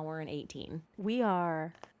an hour and 18. We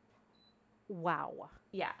are, wow.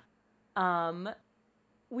 Yeah.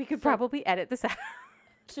 We could So- probably edit this out.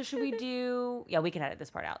 So should we do? Yeah, we can edit this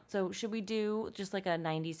part out. So should we do just like a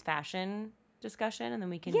 '90s fashion discussion, and then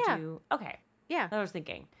we can Yeah. do? Okay, Yeah, I was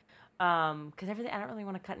thinking, because everything I don't really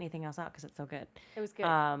want to cut anything else out because it's so good. it was good.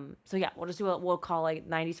 So yeah, we'll just do we'll call like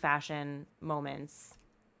 '90s fashion moments,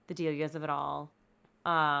 the Delias of it all.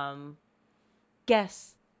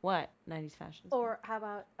 Guess what '90s fashion? Or how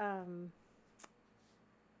about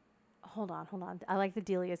hold on. I like the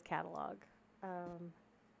Delia's catalog.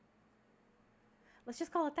 Let's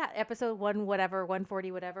just call it that. Episode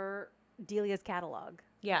 140 whatever, Delia's catalog.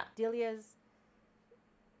 Yeah. Delia's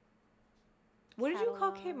What did you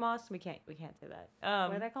call Kate catalog. Moss? We can't say that.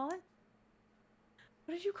 What did I call it?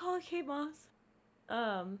 What did you call Kate Moss?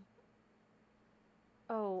 Oh,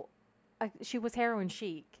 she was heroin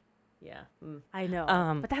chic. Yeah. I know.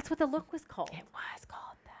 Um, But that's what the look was called. It was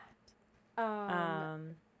called that.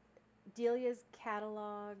 Delia's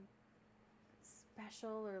catalog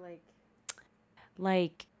special, or like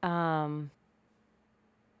Like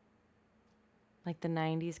the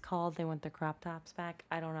 '90s called. They want the crop tops back.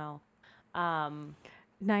 I don't know.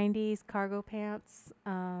 90s cargo pants.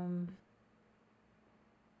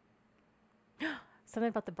 Something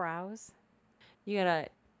about the brows. You got a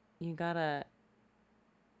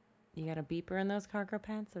beeper in those cargo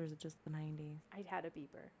pants, or is it just the '90s? I'd had a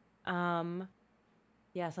beeper.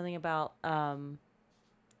 Yeah, something about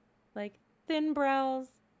like thin brows,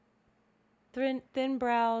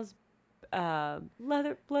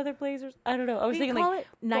 leather blazers. I don't know. I was We thinking call like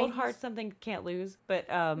it gold 90s heart, something can't lose, but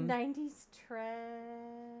 90s trend.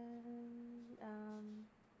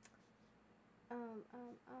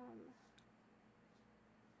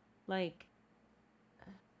 like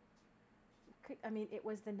I mean, it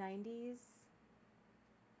was the 90s.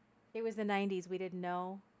 It was the 90s. We didn't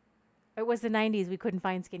know. It was the 90s. We couldn't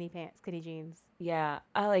find skinny pants, skinny jeans. yeah,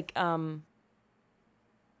 I like oh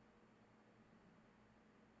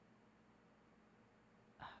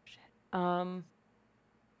shit. Trying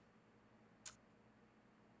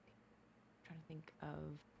to think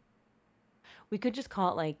of. We could just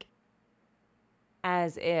call it like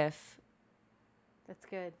as if That's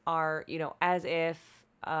good. as if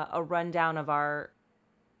a rundown of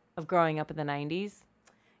growing up in the 90s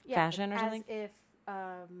fashion or something.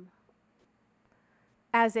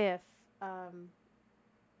 As if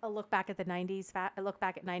a look back at the 90s, a look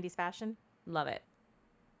back at 90s fashion. Love it.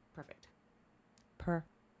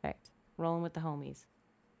 Perfect. Rolling with the homies.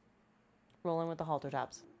 Rolling with the halter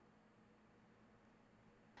tops.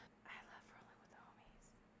 I love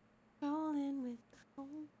rolling with the homies. Rolling with the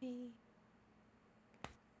homies.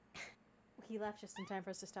 He left just in time for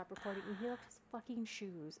us to stop recording, and he left his fucking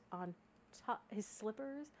shoes on top, his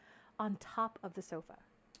slippers on top of the sofa.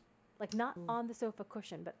 Like, not on the sofa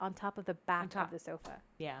cushion, but on top of the back of the sofa.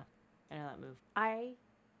 Yeah, I know that move. I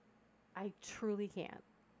truly can't.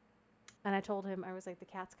 And I told him, I was like, the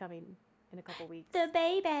cat's coming in a couple weeks. The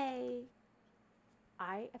baby.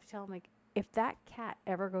 I have to tell him, like, if that cat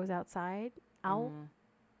ever goes outside, I'll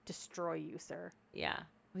destroy you, sir. Yeah.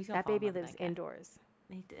 That baby lives indoors.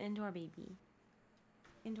 Indoor baby.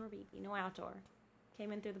 Indoor baby, no outdoor.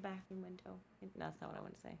 Came in through the bathroom window. That's not what I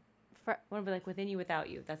want to say. I want to be like within you, without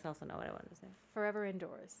you. That's also not what I want to say. Forever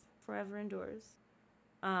indoors. Forever indoors.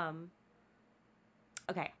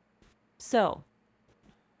 Okay. So,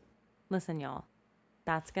 listen, y'all.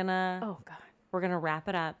 That's gonna. Oh God. We're gonna wrap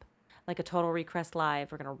it up like a Total Request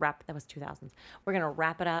Live. We're gonna wrap. That was 2000s. We're gonna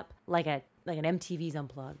wrap it up like an MTV's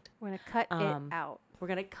Unplugged. We're gonna cut it out. We're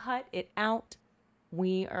gonna cut it out.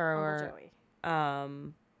 We are. Uncle Joey.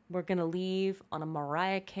 We're gonna leave on a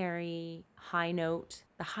Mariah Carey high note,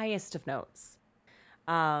 the highest of notes.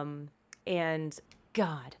 And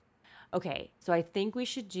God. Okay, so I think we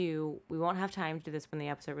won't have time to do this when the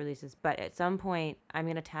episode releases, but at some point, I'm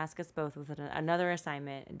going to task us both with another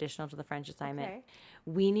assignment, additional to the French assignment. Okay.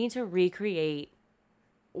 We need to recreate,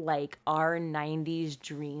 like, our 90s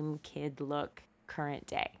dream kid look current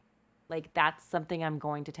day. Like, that's something I'm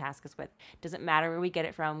going to task us with. Doesn't matter where we get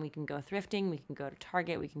it from. We can go thrifting. We can go to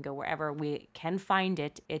Target. We can go wherever. We can find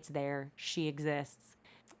it. It's there. She exists.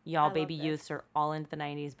 Y'all baby youths are all into the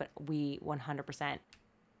 90s, but we 100%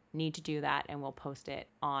 need to do that, and we'll post it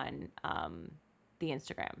on the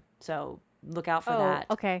Instagram. So look out for that.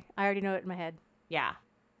 Okay. I already know it in my head. Yeah.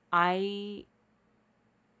 I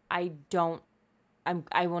will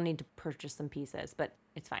need to purchase some pieces, but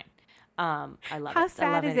it's fine. I love it. How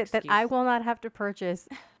sad is it that I will not have to purchase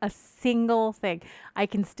a single thing? I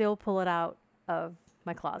can still pull it out of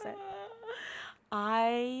my closet.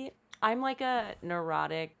 I'm like a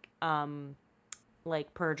neurotic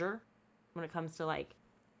like purger when it comes to like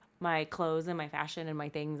my clothes and my fashion and my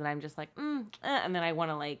things, and I'm just like and then I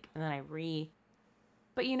want to and then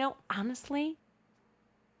but honestly,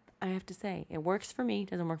 I have to say it works for me.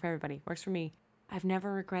 Doesn't work for everybody. Works for me. I've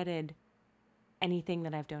never regretted anything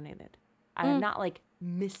that I've donated. I'm not like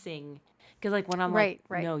missing, because like when I'm right.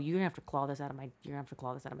 No, you're gonna have to claw this out of my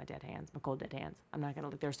dead hands, my cold dead hands. I'm not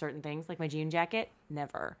gonna there's certain things like my jean jacket,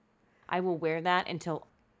 never. I will wear that until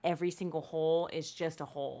every single hole is just a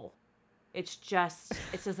hole. It's just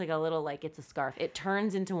like a little, like, it's a scarf. It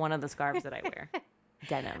turns into one of the scarves that I wear.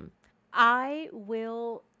 Denim. I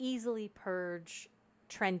will easily purge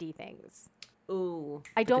trendy things. Ooh.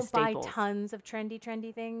 I like the don't buy staples. tons of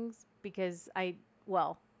trendy things because I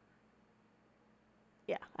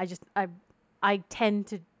tend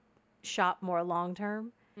to shop more long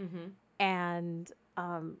term. Mm-hmm. And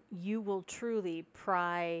you will truly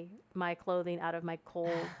pry my clothing out of my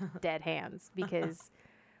cold, dead hands, because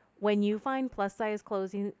when you find plus size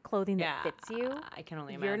clothing that fits you, I can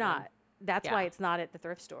only imagine. you're not. That's why it's not at the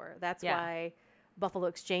thrift store. That's why Buffalo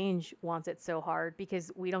Exchange wants it so hard,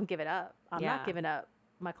 because we don't give it up. I'm not giving up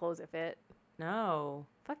my clothes that fit. No.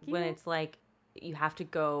 Fuck you. When it's like you have to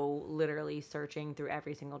go literally searching through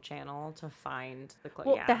every single channel to find the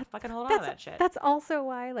clothes. Well, fucking hold on to that shit. That's also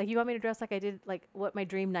why, like, you want me to dress like I did, like what my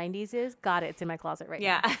dream 90s is? Got it. It's in my closet right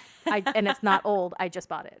now. And it's not old. I just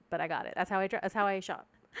bought it, but I got it. That's how I dress. That's how I shop.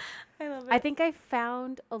 I love it. I think I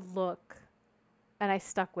found a look, and I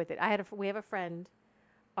stuck with it. We have a friend,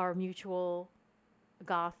 our mutual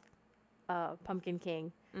goth, Pumpkin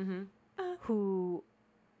King, who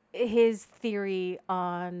his theory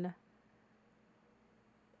on.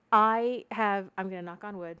 I'm going to knock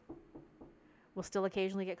on wood. We'll still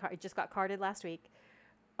occasionally get it just got carded last week.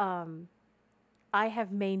 I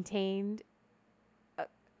have maintained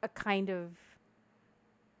a kind of,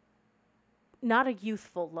 not a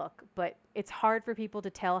youthful look, but it's hard for people to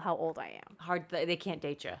tell how old I am. They can't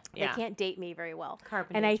date you. They can't date me very well.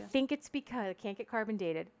 Carbon I date ya. think it's because I can't get carbon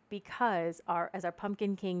dated because as our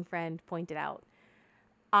Pumpkin King friend pointed out,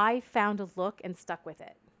 I found a look and stuck with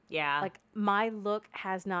it. Yeah. Like, my look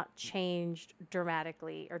has not changed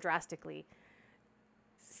dramatically or drastically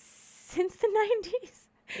since the 90s.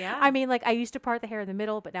 Yeah. I mean, like, I used to part the hair in the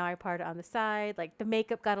middle, but now I part it on the side. Like, the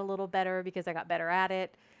makeup got a little better because I got better at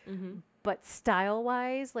it. Mm-hmm. But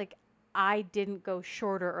style-wise, like, I didn't go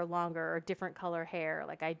shorter or longer or different color hair.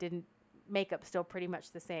 Like, I didn't, makeup still pretty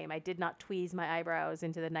much the same. I did not tweeze my eyebrows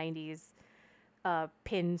into the 90s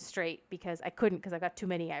pin straight because I couldn't because I got too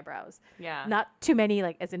many eyebrows. Yeah. Not too many,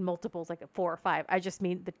 like, as in multiples, like 4 or 5. I just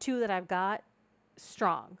mean the 2 that I've got,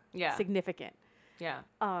 strong, Yeah. significant. Yeah.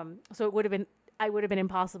 So it would have been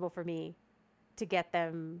impossible for me to get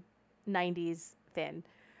them 90s thin.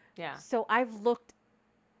 Yeah. So I've looked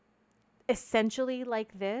essentially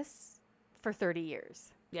like this for 30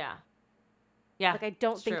 years. Yeah. Yeah. Like, I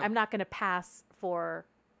don't it's think true. I'm not going to pass for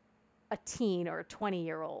a teen or a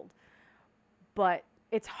 20-year-old, but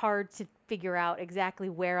it's hard to figure out exactly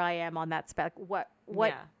where I am on that spec. Yeah.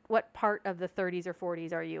 What part of the 30s or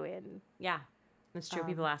 40s are you in? Yeah. It's true.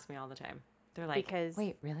 People ask me all the time. They're like, because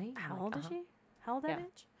wait, really? I'm How like, old is "Uh-huh." she? How old that Yeah.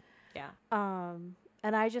 age? Yeah.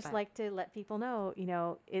 And I just But- like to let people know,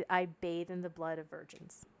 I bathe in the blood of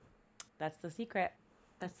virgins. That's the secret.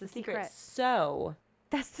 That's the secret. secret. So,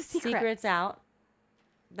 That's the secret. secret's out.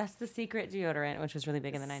 That's the secret deodorant, which was really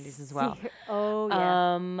big in the 90s as well. Oh,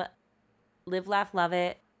 yeah. Live, laugh, love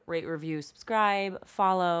it. Rate, review, subscribe,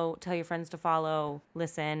 follow, tell your friends to follow,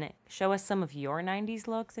 listen. Show us some of your 90s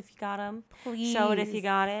looks if you got them. Show it if you Please.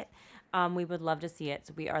 got it. We would love to see it.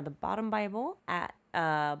 So we are the Bottom Bible at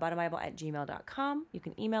bottombible@gmail.com. You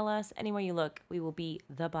can email us anywhere you look. We will be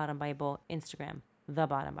the Bottom Bible. Instagram, the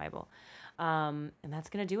Bottom Bible. And that's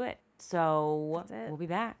gonna do it. So That's it. we'll be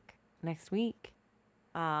back next week.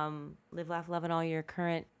 Live, laugh, love, and all your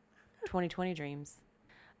current 2020 dreams.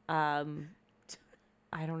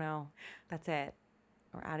 I don't know. That's it.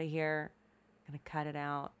 We're out of here. Gonna cut it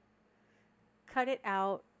out. Cut it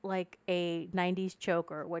out like a 90s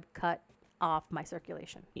choker would cut off my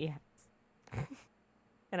circulation. Yes.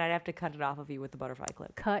 And I'd have to cut it off of you with the butterfly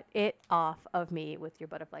clip. Cut it off of me with your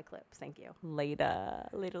butterfly clips. Thank you. Later.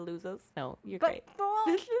 Later, losers. No, you're But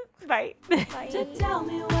great. Bye. To tell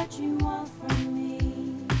me what you want from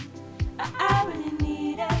me. I really need